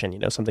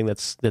operation, something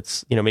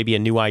that's maybe a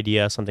new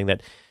idea, something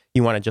that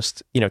you want to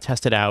just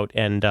test it out.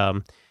 And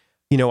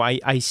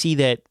I see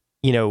that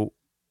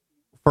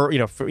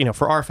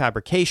for our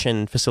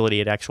fabrication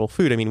facility at Actual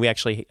Food, I mean,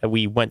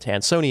 we went to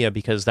Ansonia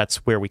because that's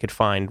where we could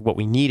find what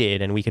we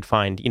needed, and we could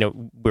find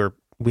where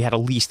we had a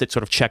lease that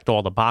sort of checked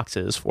all the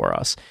boxes for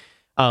us.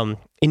 In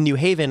New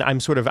Haven, I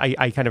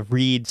kind of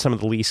read some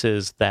of the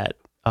leases that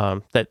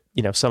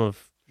some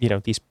of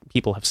these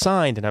people have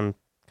signed, and I'm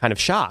kind of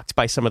shocked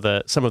by some of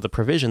the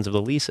provisions of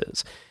the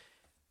leases.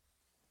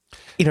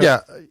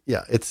 Yeah.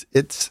 It's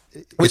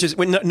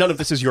none of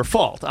this is your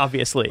fault,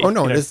 obviously. Oh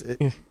no,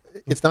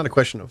 it's not a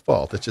question of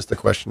fault. It's just a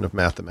question of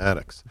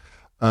mathematics.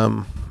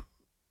 Ansonia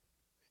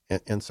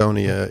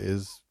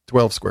is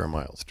 12 square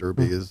miles.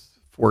 Derby is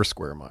 4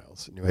 square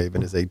miles. New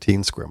Haven is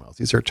 18 square miles.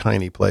 These are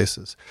tiny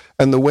places.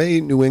 And the way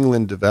New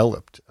England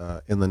developed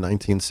in the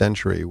 19th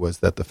century was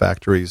that the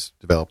factories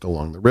developed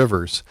along the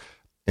rivers.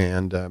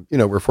 And,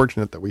 we're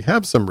fortunate that we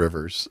have some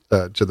rivers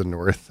to the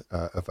north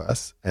of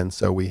us. And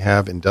so we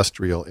have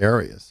industrial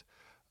areas.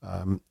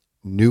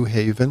 New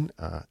Haven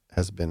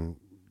has been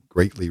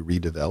greatly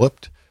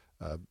redeveloped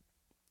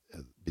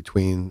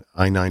between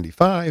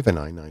I-95 and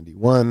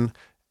I-91,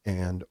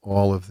 and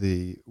all of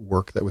the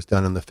work that was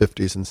done in the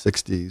 50s and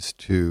 60s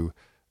to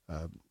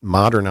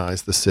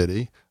modernize the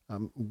city.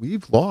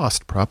 We've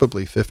lost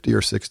probably 50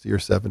 or 60 or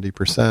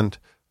 70%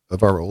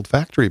 of our old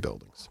factory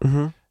buildings.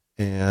 Mm-hmm.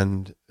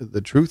 And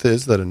the truth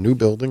is that a new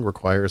building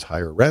requires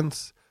higher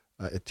rents.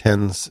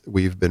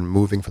 We've been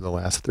moving for the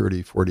last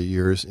 30, 40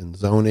 years in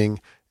zoning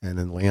and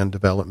in land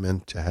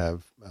development to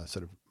have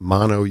sort of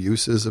mono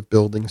uses of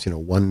buildings,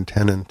 one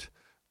tenant,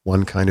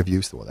 one kind of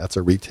use. Well, that's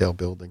a retail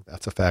building,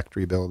 that's a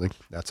factory building,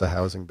 that's a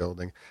housing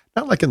building.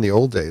 Not like in the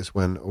old days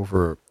when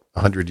over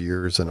 100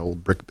 years an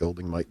old brick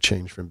building might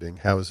change from being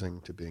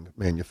housing to being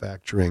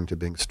manufacturing to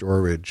being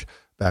storage,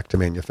 back to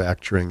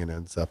manufacturing, and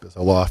ends up as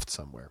a loft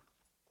somewhere.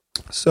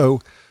 So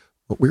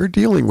what we're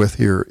dealing with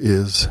here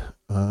is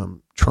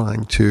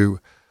trying to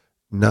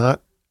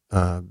not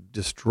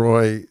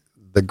destroy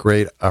the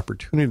great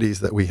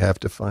opportunities that we have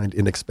to find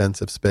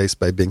inexpensive space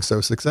by being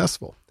so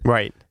successful.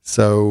 Right.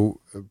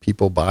 So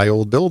people buy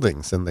old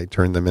buildings and they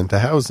turn them into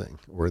housing,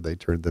 or they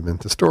turn them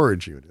into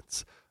storage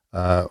units,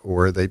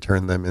 or they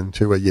turn them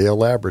into a Yale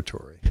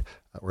laboratory,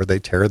 or they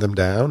tear them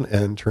down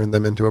and turn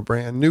them into a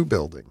brand new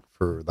building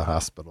for the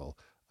hospital,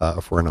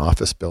 for an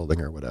office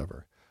building or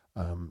whatever.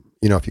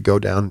 If you go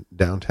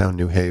downtown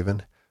New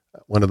Haven,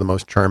 one of the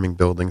most charming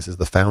buildings is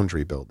the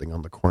Foundry building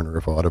on the corner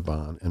of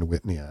Audubon and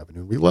Whitney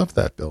Avenue. We love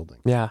that building.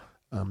 Yeah.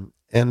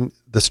 And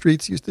the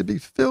streets used to be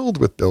filled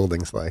with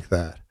buildings like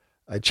that.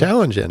 I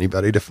challenge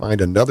anybody to find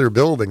another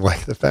building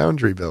like the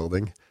Foundry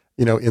building,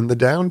 in the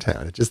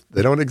downtown.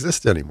 They don't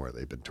exist anymore.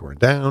 They've been torn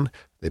down.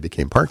 They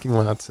became parking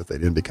lots. If they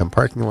didn't become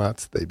parking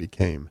lots, they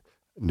became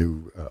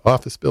new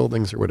office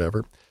buildings or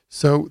whatever.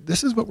 So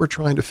this is what we're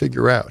trying to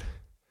figure out.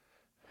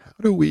 How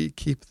do we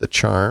keep the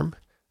charm?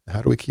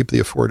 How do we keep the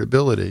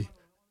affordability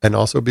and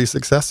also be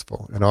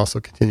successful and also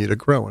continue to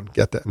grow and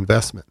get that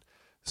investment?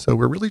 So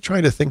we're really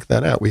trying to think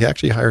that out. We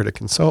actually hired a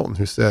consultant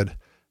who said,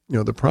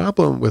 the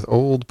problem with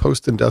old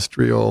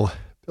post-industrial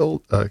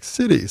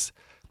cities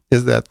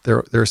is that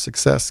their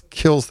success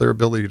kills their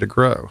ability to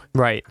grow.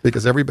 Right.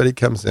 Because everybody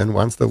comes in,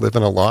 wants to live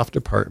in a loft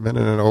apartment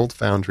in an old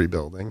foundry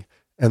building.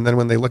 And then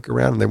when they look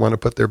around and they want to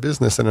put their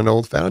business in an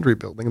old foundry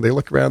building, they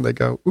look around, they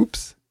go,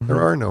 oops,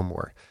 there are no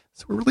more.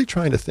 So we're really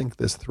trying to think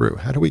this through.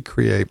 How do we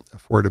create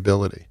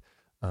affordability?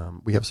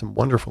 We have some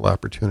wonderful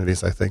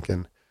opportunities, I think,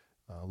 in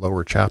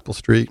Lower Chapel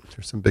Street.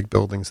 There's some big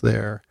buildings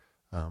there.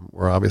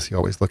 We're obviously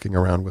always looking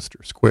around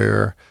Worcester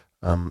Square.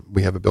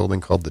 We have a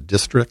building called the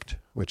District,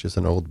 which is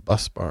an old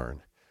bus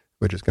barn,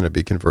 which is going to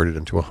be converted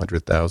into a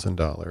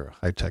 $100,000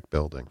 high-tech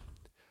building.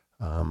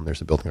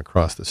 There's a building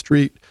across the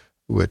street,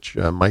 which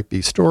might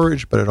be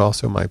storage, but it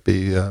also might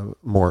be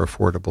more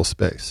affordable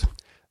space.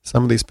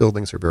 Some of these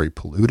buildings are very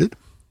polluted.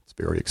 It's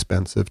very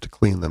expensive to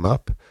clean them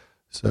up.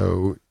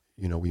 So,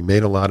 we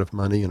made a lot of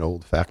money in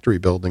old factory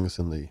buildings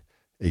in the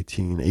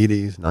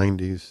 1880s,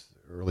 90s,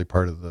 early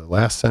part of the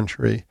last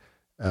century.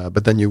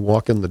 But then you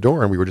walk in the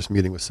door, and we were just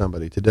meeting with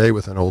somebody today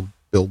with an old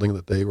building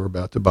that they were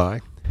about to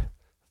buy.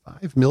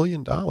 $5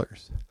 million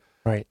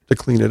right, to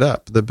clean it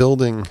up. The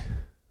building,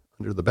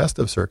 under the best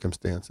of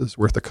circumstances,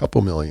 worth a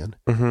couple million.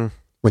 Mm-hmm.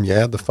 When you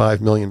add the $5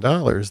 million,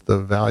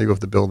 the value of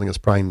the building is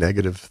probably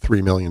negative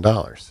 $3 million.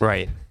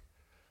 Right.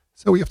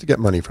 So we have to get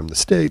money from the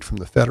state, from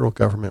the federal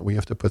government. We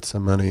have to put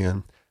some money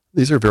in.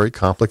 These are very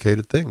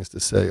complicated things to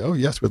say, oh,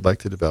 yes, we'd like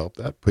to develop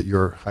that, put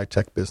your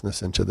high-tech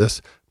business into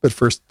this. But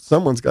first,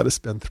 someone's got to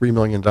spend $3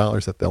 million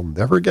that they'll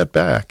never get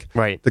back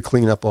right, to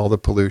clean up all the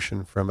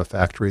pollution from a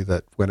factory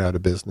that went out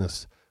of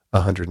business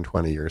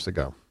 120 years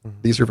ago.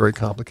 Mm-hmm. These are very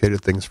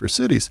complicated things for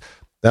cities.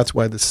 That's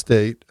why the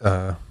state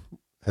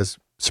has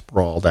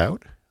sprawled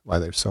out, why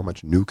there's so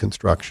much new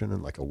construction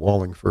in like a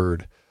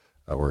Wallingford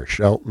or a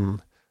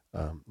Shelton.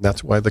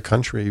 That's why the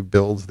country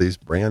builds these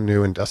brand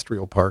new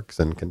industrial parks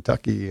in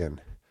Kentucky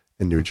and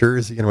in New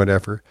Jersey and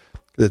whatever.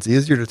 It's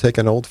easier to take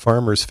an old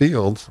farmer's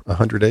field,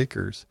 100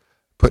 acres,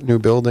 put new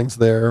buildings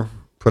there,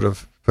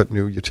 put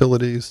new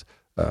utilities,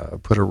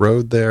 put a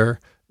road there,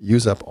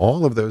 use up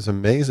all of those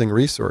amazing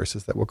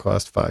resources that will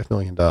cost $5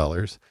 million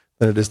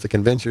than it is to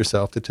convince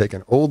yourself to take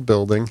an old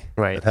building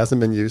right, that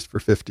hasn't been used for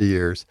 50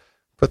 years,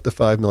 put the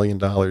 $5 million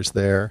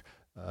there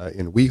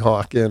in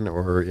Weehawken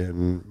or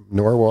in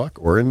Norwalk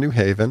or in New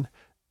Haven,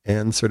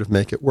 and sort of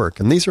make it work.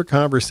 And these are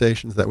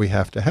conversations that we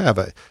have to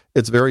have.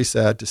 It's very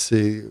sad to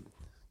see,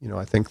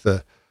 I think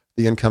the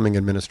incoming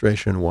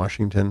administration in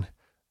Washington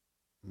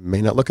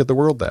may not look at the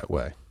world that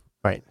way.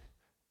 Right.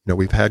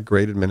 We've had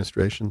great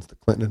administrations, the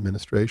Clinton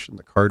administration,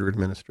 the Carter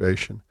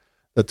administration,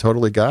 that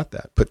totally got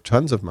that, put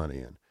tons of money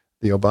in.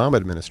 The Obama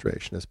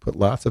administration has put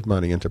lots of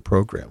money into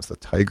programs, the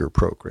Tiger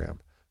program,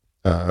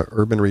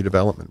 urban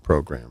redevelopment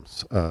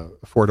programs,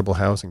 affordable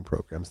housing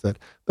programs that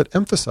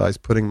emphasize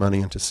putting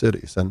money into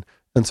cities. And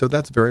so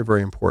that's very,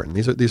 very important.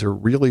 These are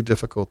really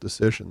difficult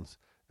decisions.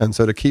 And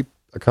so to keep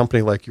a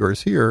company like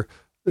yours here,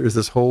 there's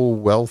this whole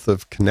wealth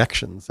of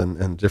connections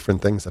and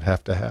different things that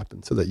have to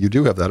happen so that you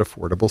do have that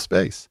affordable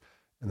space.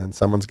 And then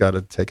someone's got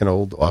to take an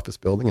old office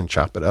building and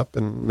chop it up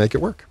and make it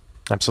work.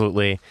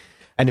 Absolutely.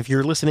 And if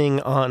you're listening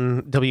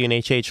on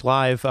WNHH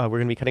Live, we're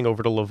going to be cutting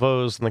over to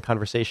Laveau's, and the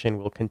conversation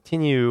will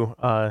continue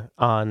on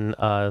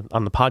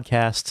the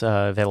podcast,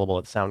 available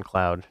at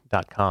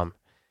SoundCloud.com.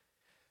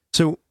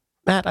 So,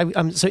 Matt,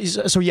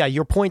 so yeah,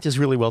 your point is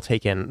really well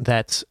taken.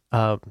 That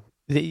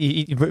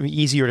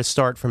easier to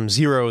start from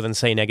zero than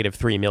say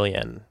 -3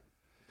 million.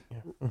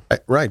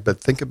 Right, but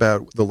think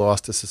about the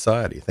loss to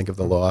society. Think of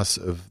the loss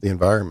of the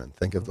environment.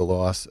 Think of the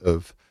loss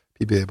of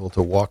people being able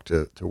to walk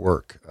to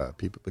work,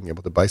 people being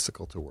able to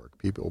bicycle to work,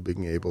 people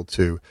being able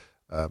to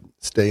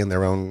stay in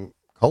their own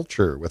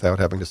culture without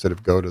having to sort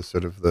of go to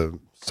sort of the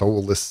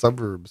soulless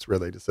suburbs where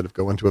they just sort of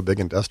go into a big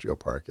industrial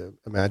park.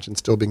 Imagine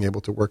still being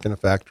able to work in a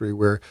factory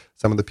where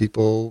some of the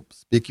people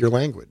speak your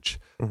language,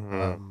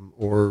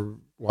 or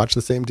watch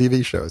the same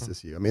TV shows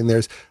as you. I mean,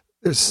 there's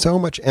so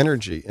much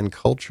energy in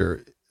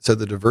culture. So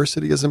the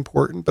diversity is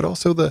important, but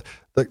also the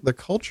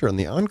culture and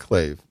the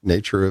enclave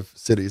nature of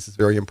cities is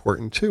very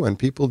important too. And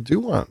people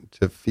do want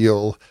to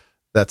feel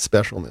that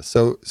specialness.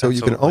 So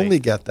you can only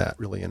get that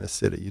really in a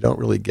city. You don't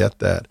really get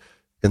that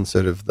in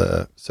sort of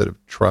the sort of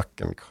truck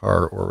and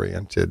car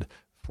oriented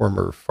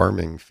former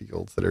farming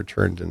fields that are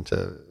turned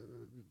into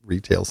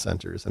retail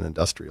centers and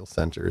industrial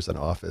centers and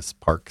office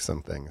parks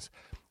and things.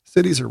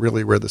 Cities are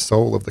really where the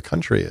soul of the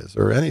country is,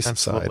 or any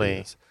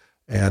society is.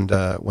 And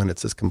when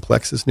it's as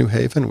complex as New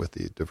Haven with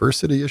the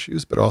diversity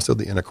issues, but also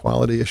the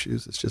inequality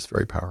issues, it's just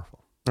very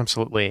powerful.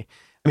 Absolutely.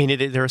 I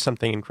mean, there is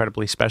something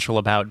incredibly special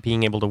about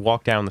being able to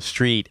walk down the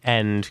street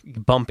and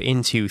bump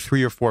into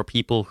 3 or 4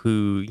 people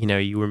who,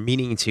 you were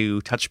meaning to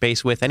touch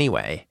base with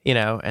anyway,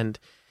 and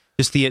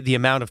just the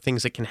amount of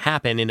things that can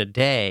happen in a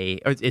day,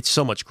 it's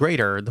so much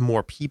greater the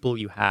more people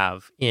you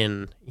have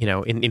in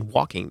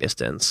walking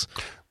distance.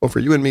 Well, for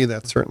you and me,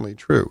 that's certainly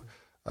true.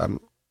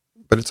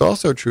 But it's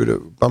also true to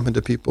bump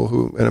into people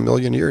who in a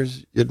million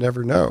years you'd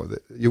never know,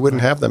 that you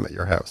wouldn't have them at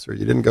your house, or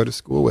you didn't go to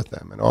school with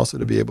them, and also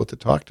to be able to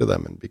talk to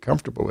them and be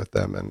comfortable with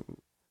them and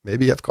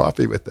maybe have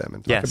coffee with them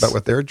and talk about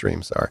what their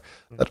dreams are.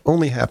 That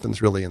only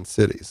happens really in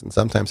cities. And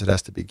sometimes it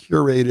has to be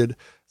curated.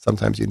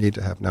 Sometimes you need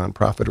to have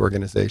nonprofit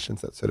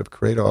organizations that sort of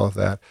create all of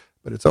that.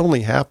 But it's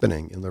only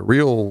happening in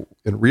real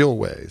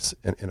ways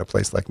in a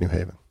place like New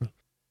Haven.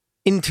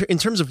 In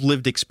terms of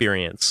lived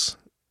experience,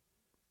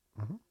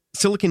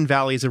 Silicon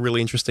Valley is a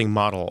really interesting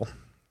model.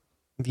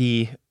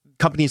 The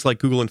companies like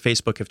Google and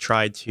Facebook have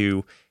tried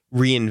to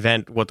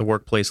reinvent what the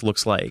workplace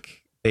looks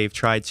like. They've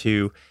tried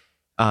to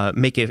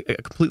make it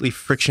a completely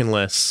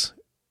frictionless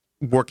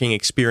working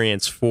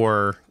experience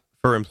for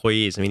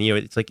employees. I mean,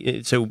 it's like,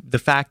 so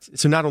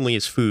not only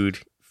is food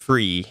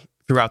free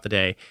throughout the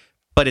day,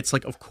 but it's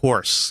like, of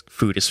course,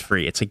 food is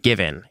free. It's a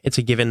given. It's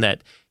a given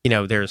that,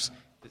 there's,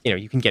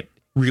 you can get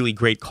really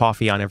great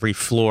coffee on every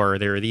floor.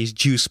 There are these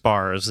juice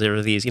bars. There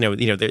are these,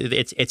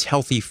 it's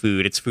healthy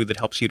food. It's food that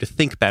helps you to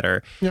think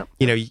better. Yep.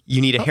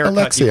 You need a haircut.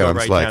 Alexions, you go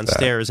right like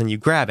downstairs and you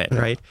grab it,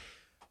 right?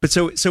 But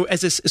so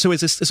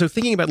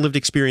thinking about lived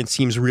experience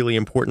seems really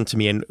important to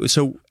me. And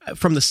so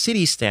from the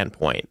city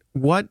standpoint,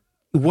 what's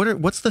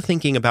the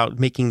thinking about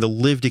making the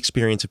lived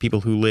experience of people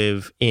who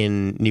live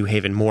in New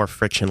Haven more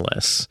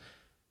frictionless?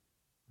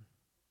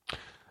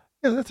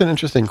 Yeah, that's an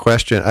interesting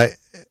question. I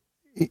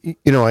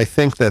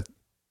think that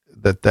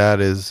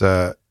is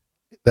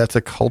that's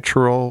a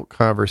cultural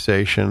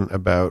conversation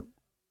about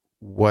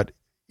what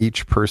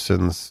each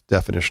person's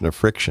definition of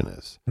friction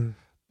is,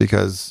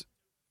 because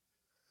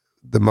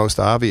the most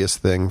obvious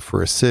thing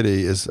for a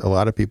city is a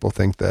lot of people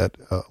think that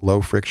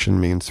low friction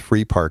means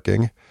free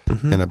parking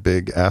in a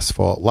big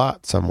asphalt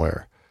lot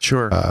somewhere.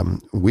 Sure.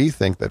 We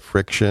think that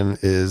friction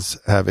is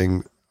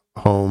having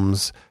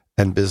homes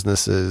and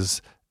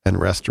businesses and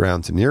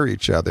restaurants near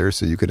each other,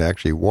 so you can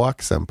actually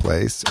walk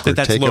someplace or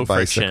take a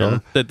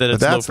bicycle.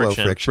 That's low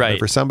friction. Right. And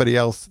for somebody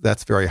else,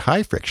 that's very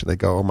high friction. They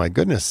go, "Oh my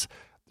goodness,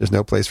 there's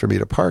no place for me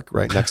to park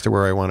right next to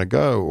where I want to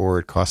go," or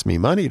it costs me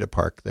money to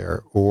park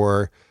there,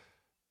 or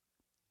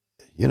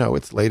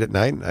it's late at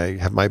night and I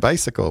have my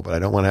bicycle, but I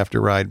don't want to have to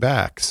ride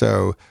back.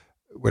 So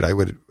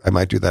I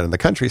might do that in the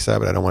countryside,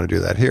 but I don't want to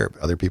do that here.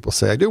 But other people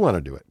say I do want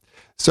to do it.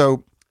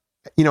 So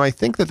I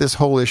think that this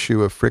whole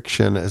issue of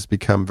friction has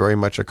become very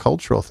much a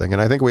cultural thing.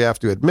 And I think we have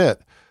to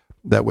admit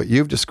that what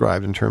you've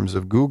described in terms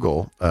of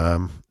Google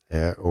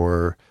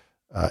or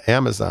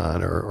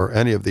Amazon or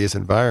any of these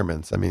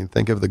environments, I mean,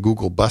 think of the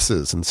Google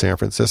buses in San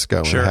Francisco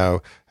and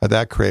how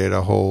that created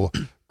a whole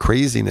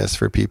craziness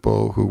for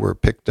people who were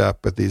picked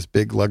up with these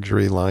big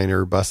luxury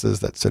liner buses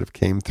that sort of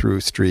came through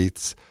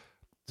streets,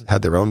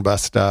 had their own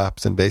bus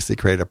stops, and basically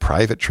created a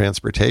private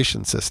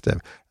transportation system.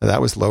 And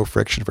that was low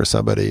friction for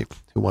somebody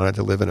who wanted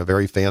to live in a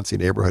very fancy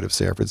neighborhood of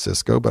San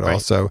Francisco, but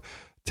also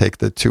take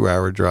the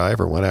 2-hour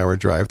drive or 1-hour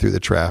drive through the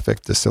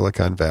traffic to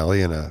Silicon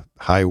Valley in a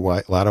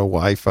lot of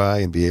Wi-Fi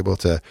and be able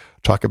to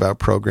talk about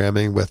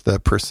programming with the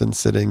person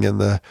sitting in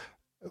the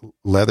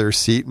leather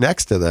seat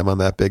next to them on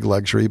that big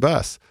luxury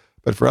bus.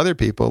 But for other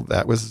people,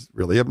 that was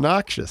really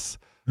obnoxious.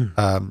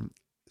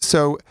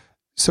 So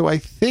I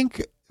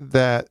think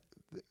that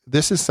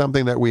this is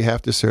something that we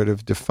have to sort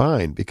of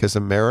define, because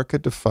America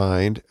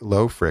defined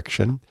low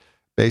friction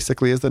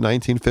basically as the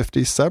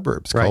 1950s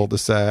suburbs, Right.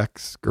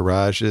 cul-de-sacs,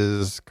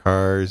 garages,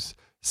 cars,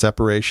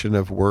 separation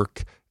of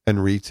work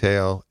and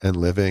retail and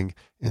living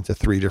into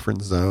 3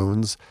 different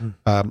zones.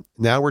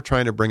 Now we're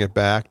trying to bring it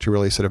back to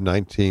really sort of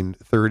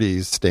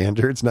 1930s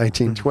standards,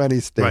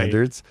 1920s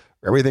standards,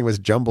 where everything was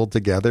jumbled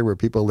together, where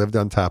people lived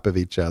on top of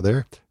each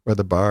other, where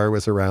the bar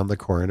was around the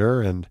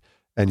corner, and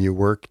you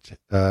worked,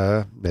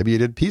 maybe you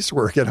did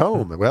piecework at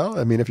home. Well,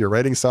 I mean, if you're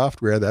writing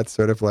software, that's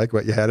sort of like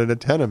what you had in a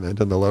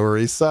tenement on the Lower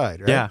East Side,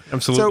 right? Yeah,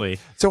 absolutely.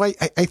 So I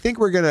think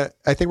we're gonna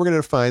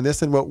define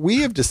this, and what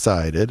we have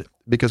decided,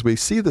 because we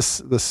see the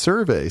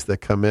surveys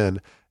that come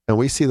in, and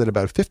we see that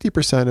about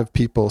 50% of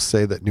people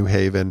say that New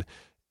Haven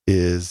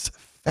is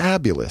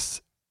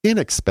fabulous,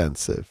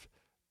 inexpensive,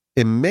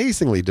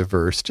 amazingly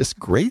diverse, just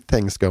great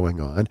things going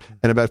on.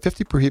 And about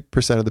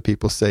 50% of the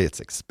people say it's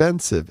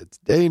expensive, it's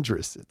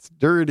dangerous, it's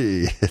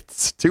dirty,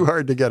 it's too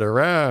hard to get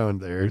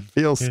around, they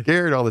feel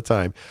scared all the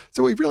time.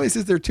 So we realize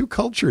there are 2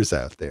 cultures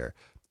out there.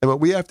 And what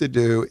we have to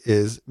do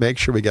is make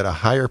sure we get a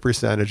higher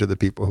percentage of the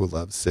people who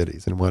love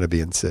cities and want to be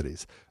in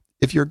cities.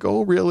 If your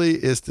goal really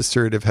is to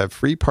sort of have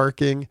free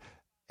parking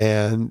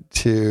and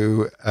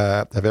to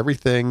have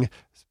everything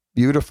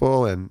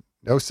beautiful and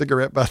no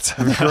cigarette butts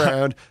on the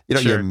ground,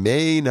 Sure. You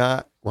may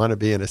not want to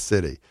be in a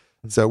city.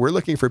 So we're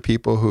looking for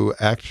people who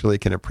actually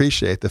can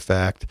appreciate the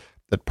fact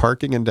that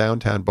parking in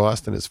downtown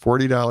Boston is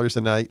 $40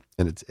 a night,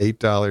 and it's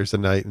 $8 a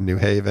night in New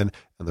Haven,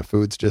 and the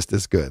food's just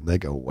as good. And they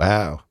go,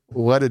 wow,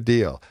 what a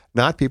deal.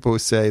 Not people who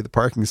say the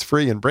parking's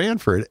free in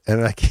Branford,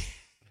 and I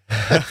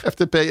have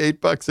to pay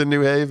 $8 in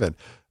New haven.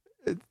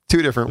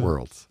 2 different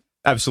worlds.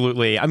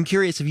 Absolutely. I'm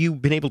curious, have you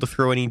been able to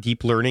throw any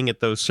deep learning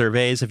at those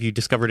surveys? Have you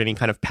discovered any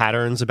kind of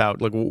patterns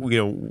about, like,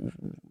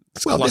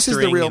 Well, this is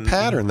the real clustering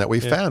pattern that we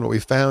found. What we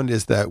found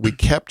is that we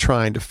kept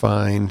trying to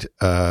find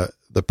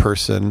the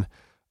person,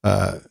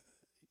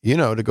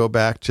 to go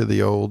back to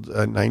the old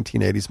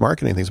 1980s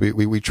marketing things.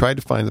 We tried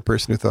to find the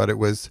person who thought it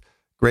was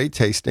great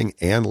tasting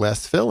and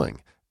less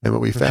filling. And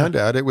what we found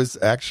out, it was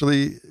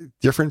actually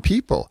different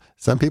people.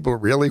 Some people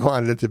really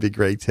wanted it to be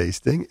great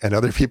tasting, and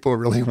other people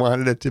really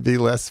wanted it to be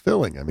less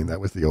filling. I mean, that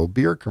was the old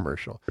beer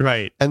commercial.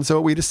 Right. And so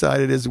what we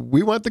decided is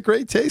we want the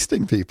great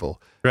tasting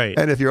people. Right.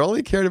 And if you're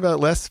only cared about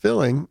less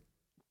filling,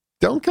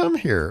 don't come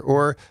here,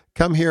 or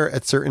come here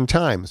at certain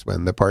times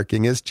when the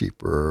parking is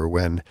cheaper, or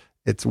when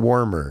it's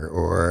warmer,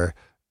 or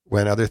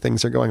when other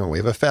things are going on. We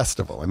have a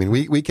festival. I mean,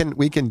 we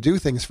can do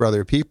things for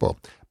other people,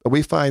 but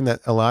we find that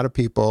a lot of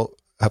people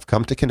have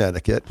come to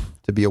Connecticut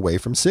to be away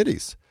from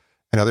cities,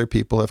 and other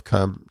people have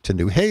come to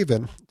New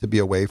Haven to be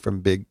away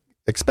from big,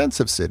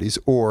 expensive cities,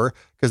 or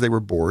because they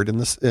were bored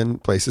in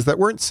places that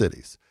weren't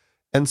cities.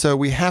 And so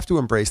we have to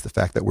embrace the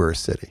fact that we're a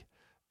city,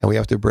 and we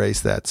have to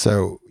embrace that.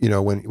 So,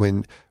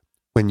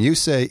 when you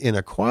say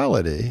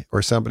inequality,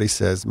 or somebody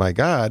says, my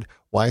God,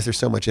 why is there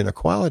so much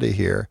inequality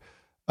here?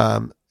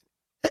 And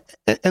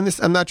this,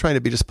 I'm not trying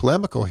to be just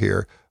polemical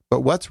here,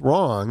 but what's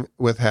wrong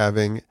with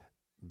having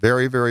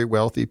very, very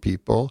wealthy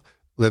people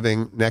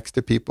living next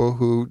to people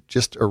who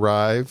just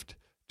arrived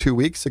 2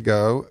 weeks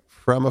ago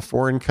from a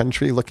foreign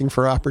country looking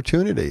for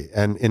opportunity?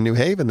 And in New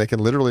Haven, they can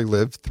literally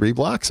live 3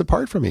 blocks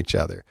apart from each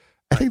other.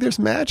 I think there's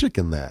magic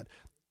in that.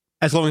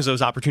 As long as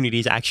those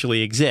opportunities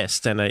actually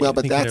exist. And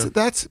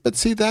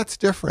that's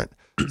different.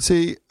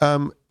 See,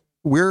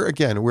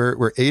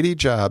 we're 80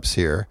 jobs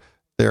here.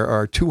 There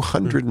are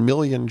 200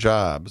 million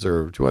jobs,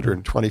 or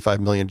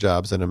 225 million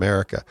jobs in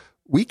America.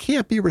 We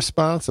can't be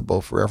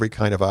responsible for every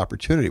kind of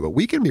opportunity. What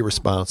we can be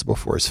responsible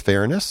for is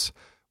fairness.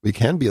 We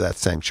can be that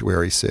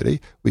sanctuary city.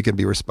 We can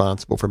be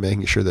responsible for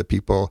making sure that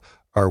people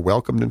are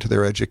welcomed into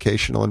their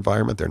educational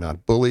environment. They're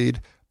not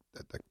bullied.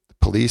 That the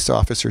police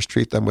officers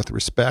treat them with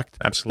respect.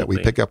 Absolutely. That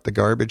we pick up the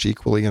garbage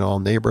equally in all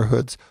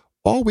neighborhoods.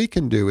 All we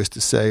can do is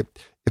to say,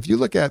 if you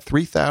look at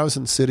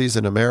 3,000 cities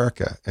in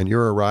America and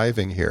you're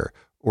arriving here,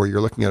 or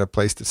you're looking at a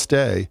place to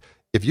stay,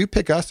 if you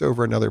pick us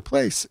over another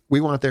place, we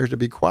want there to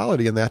be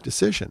quality in that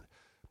decision.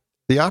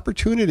 The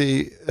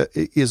opportunity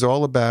is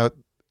all about,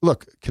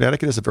 look,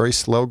 Connecticut is a very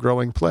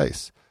slow-growing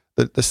place.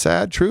 The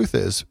sad truth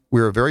is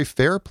we're a very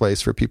fair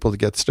place for people to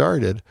get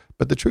started,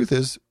 but the truth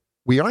is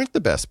we aren't the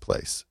best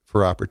place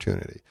for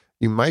opportunity.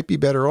 You might be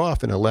better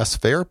off in a less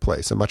fair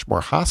place, a much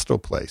more hostile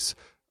place,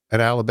 an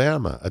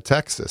Alabama, a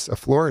Texas, a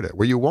Florida,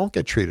 where you won't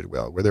get treated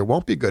well, where there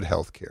won't be good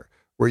health care,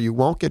 where you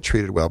won't get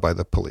treated well by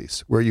the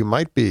police, where you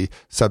might be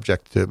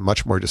subject to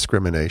much more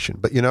discrimination.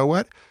 But you know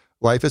what?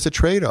 Life is a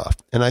trade-off.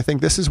 And I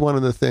think this is one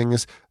of the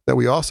things that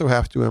we also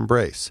have to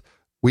embrace.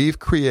 We've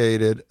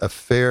created a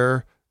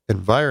fair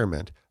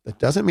environment. That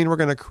doesn't mean we're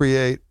going to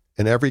create,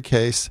 in every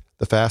case,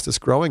 the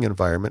fastest growing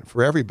environment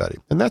for everybody.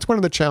 And that's one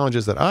of the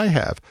challenges that I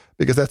have,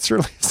 because that's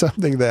certainly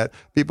something that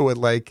people would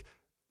like,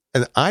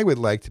 and I would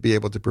like to be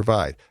able to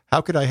provide.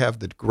 How could I have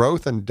the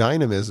growth and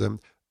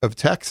dynamism of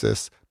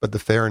Texas, but the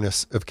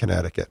fairness of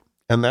Connecticut?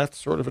 And that's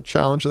sort of a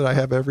challenge that I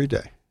have every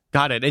day.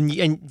 Got it. And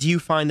do you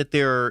find that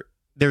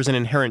there's an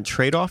inherent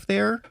trade-off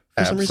there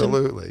for some reason?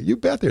 Absolutely. You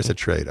bet there's a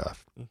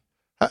trade-off.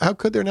 How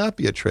could there not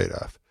be a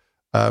trade-off?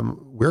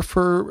 We're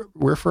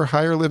for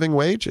higher living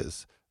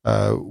wages.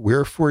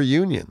 We're for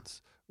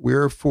unions.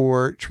 We're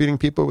for treating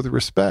people with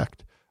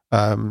respect.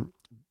 A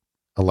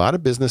lot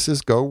of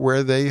businesses go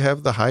where they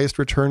have the highest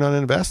return on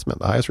investment.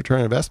 The highest return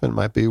on investment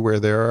might be where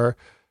there are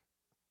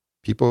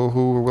people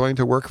who are willing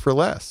to work for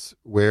less,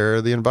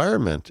 where the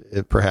environment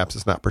perhaps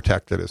is not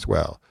protected as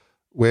well,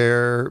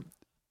 where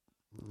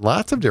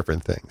lots of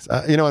different things.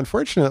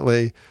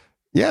 Unfortunately,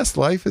 yes,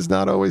 life is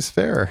not always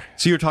fair.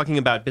 So you're talking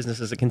about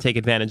businesses that can take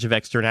advantage of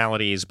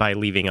externalities by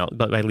leaving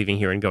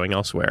here and going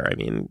elsewhere. I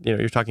mean,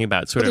 you're talking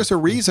about There's a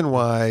reason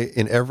why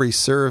in every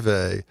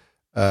survey,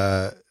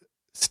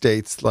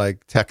 states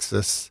like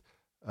Texas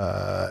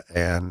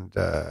and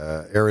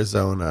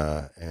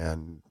Arizona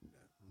and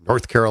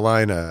North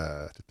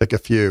Carolina, to pick a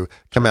few,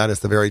 come out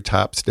as the very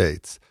top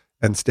states.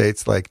 And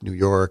states like New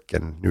York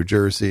and New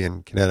Jersey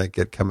and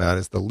Connecticut come out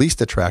as the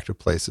least attractive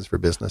places for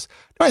business.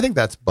 No, I think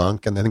that's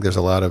bunk, and I think there's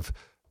a lot of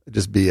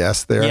just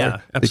BS there.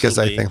 Yeah, because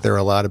I think there are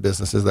a lot of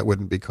businesses that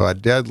wouldn't be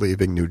caught dead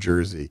leaving New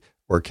Jersey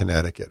or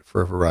Connecticut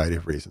for a variety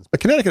of reasons.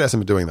 But Connecticut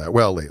hasn't been doing that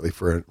well lately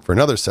for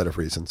another set of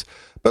reasons.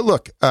 But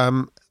look,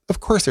 of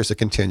course there's a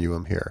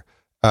continuum here.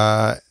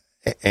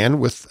 And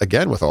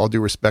with all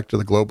due respect to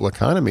the global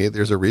economy,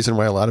 there's a reason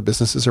why a lot of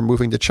businesses are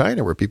moving to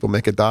China, where people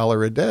make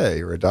 $1 a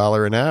day or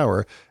 $1 an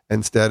hour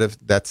instead of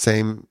that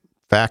same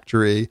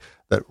factory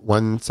that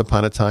once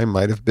upon a time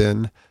might have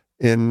been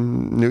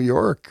in New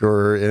York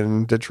or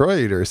in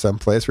Detroit or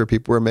someplace where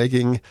people were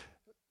making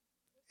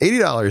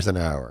 $80 an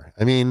hour.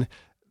 I mean,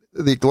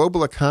 the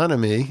global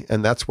economy,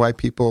 and that's why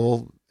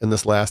people in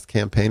this last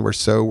campaign were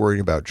so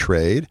worried about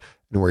trade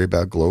and worried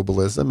about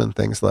globalism and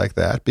things like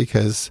that,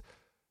 because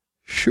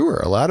sure,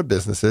 a lot of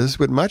businesses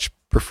would much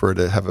prefer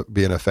to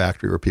be in a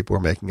factory where people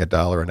are making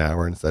 $1 an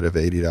hour instead of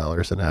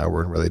 $80 an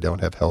hour, and where they don't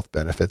have health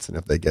benefits. And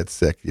if they get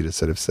sick, you just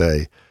sort of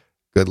say,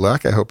 good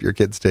luck. I hope your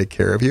kids take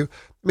care of you.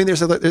 I mean,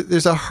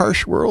 there's a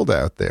harsh world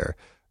out there.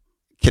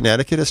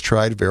 Connecticut has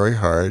tried very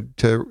hard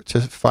to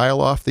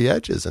file off the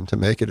edges and to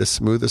make it as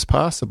smooth as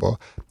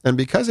possible. And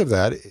because of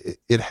that,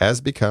 it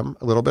has become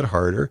a little bit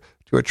harder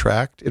to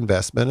attract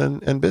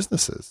investment and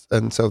businesses.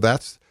 And so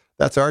that's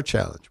our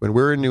challenge. When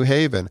we're in New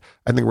Haven,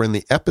 I think we're in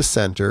the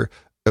epicenter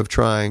of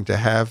trying to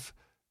have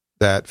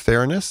that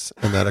fairness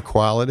and that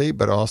equality,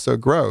 but also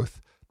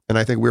growth. And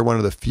I think we're one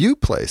of the few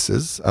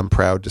places, I'm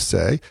proud to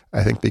say,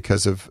 I think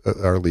because of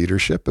our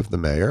leadership of the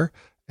mayor,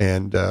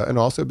 and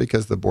also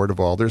because the Board of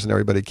Alders and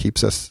everybody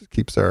keeps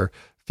our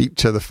feet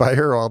to the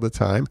fire all the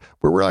time,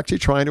 where we're actually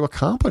trying to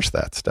accomplish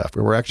that stuff,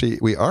 where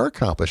we are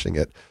accomplishing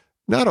it.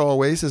 Not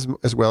always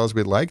as well as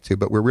we'd like to,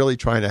 but we're really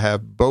trying to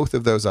have both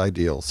of those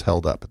ideals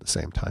held up at the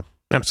same time.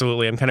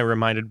 Absolutely. I'm kind of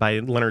reminded by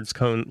Leonard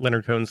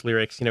Cohen's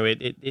lyrics,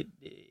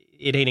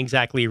 it ain't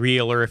exactly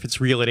real, or if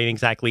it's real, it ain't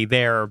exactly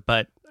there,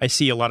 but I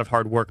see a lot of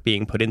hard work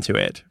being put into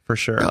it, for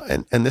sure.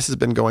 And this has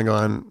been going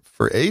on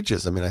for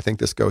ages. I mean, I think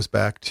this goes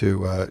back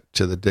to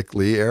the Dick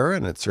Lee era,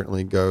 and it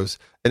certainly goes,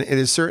 and it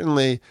is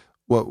certainly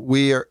what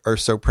we are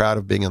so proud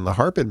of being in the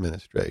HARP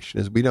administration,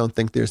 is we don't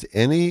think there's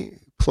any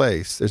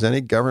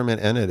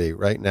government entity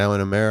right now in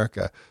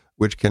America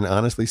which can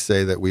honestly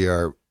say that we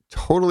are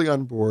totally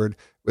on board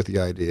with the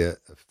idea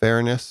of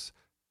fairness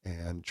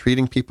and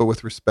treating people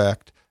with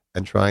respect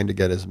and trying to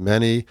get as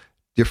many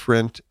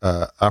different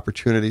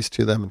opportunities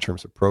to them in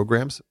terms of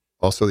programs,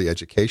 also the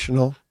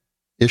educational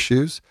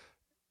issues,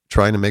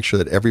 trying to make sure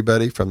that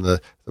everybody from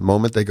the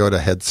moment they go to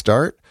Head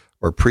Start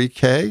or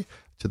pre-K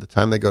to the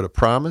time they go to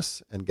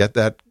Promise and get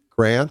that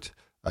grant,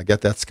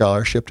 get that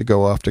scholarship to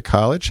go off to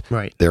college.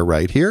 Right. They're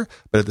right here.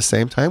 But at the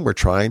same time, we're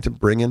trying to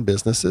bring in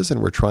businesses, and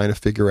we're trying to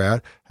figure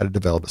out how to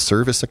develop a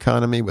service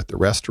economy with the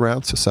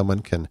restaurants so someone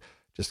can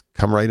just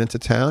come right into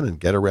town and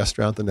get a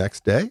restaurant the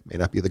next day. May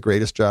not be the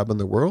greatest job in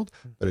the world,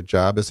 but a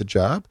job is a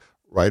job.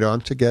 Right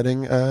on to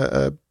getting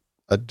a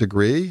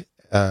degree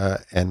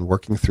and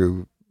working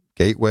through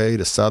Gateway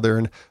to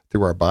Southern,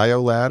 through our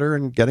bio ladder,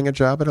 and getting a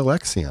job at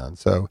Alexion.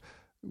 So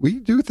we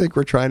do think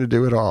we're trying to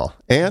do it all,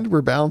 and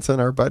we're balancing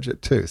our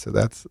budget too. So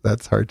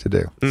that's hard to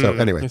do. So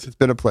anyway, it's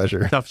been a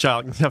pleasure. Tough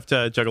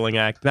juggling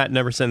act. Matt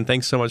Neverson,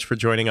 thanks so much for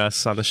joining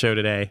us on the show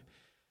today.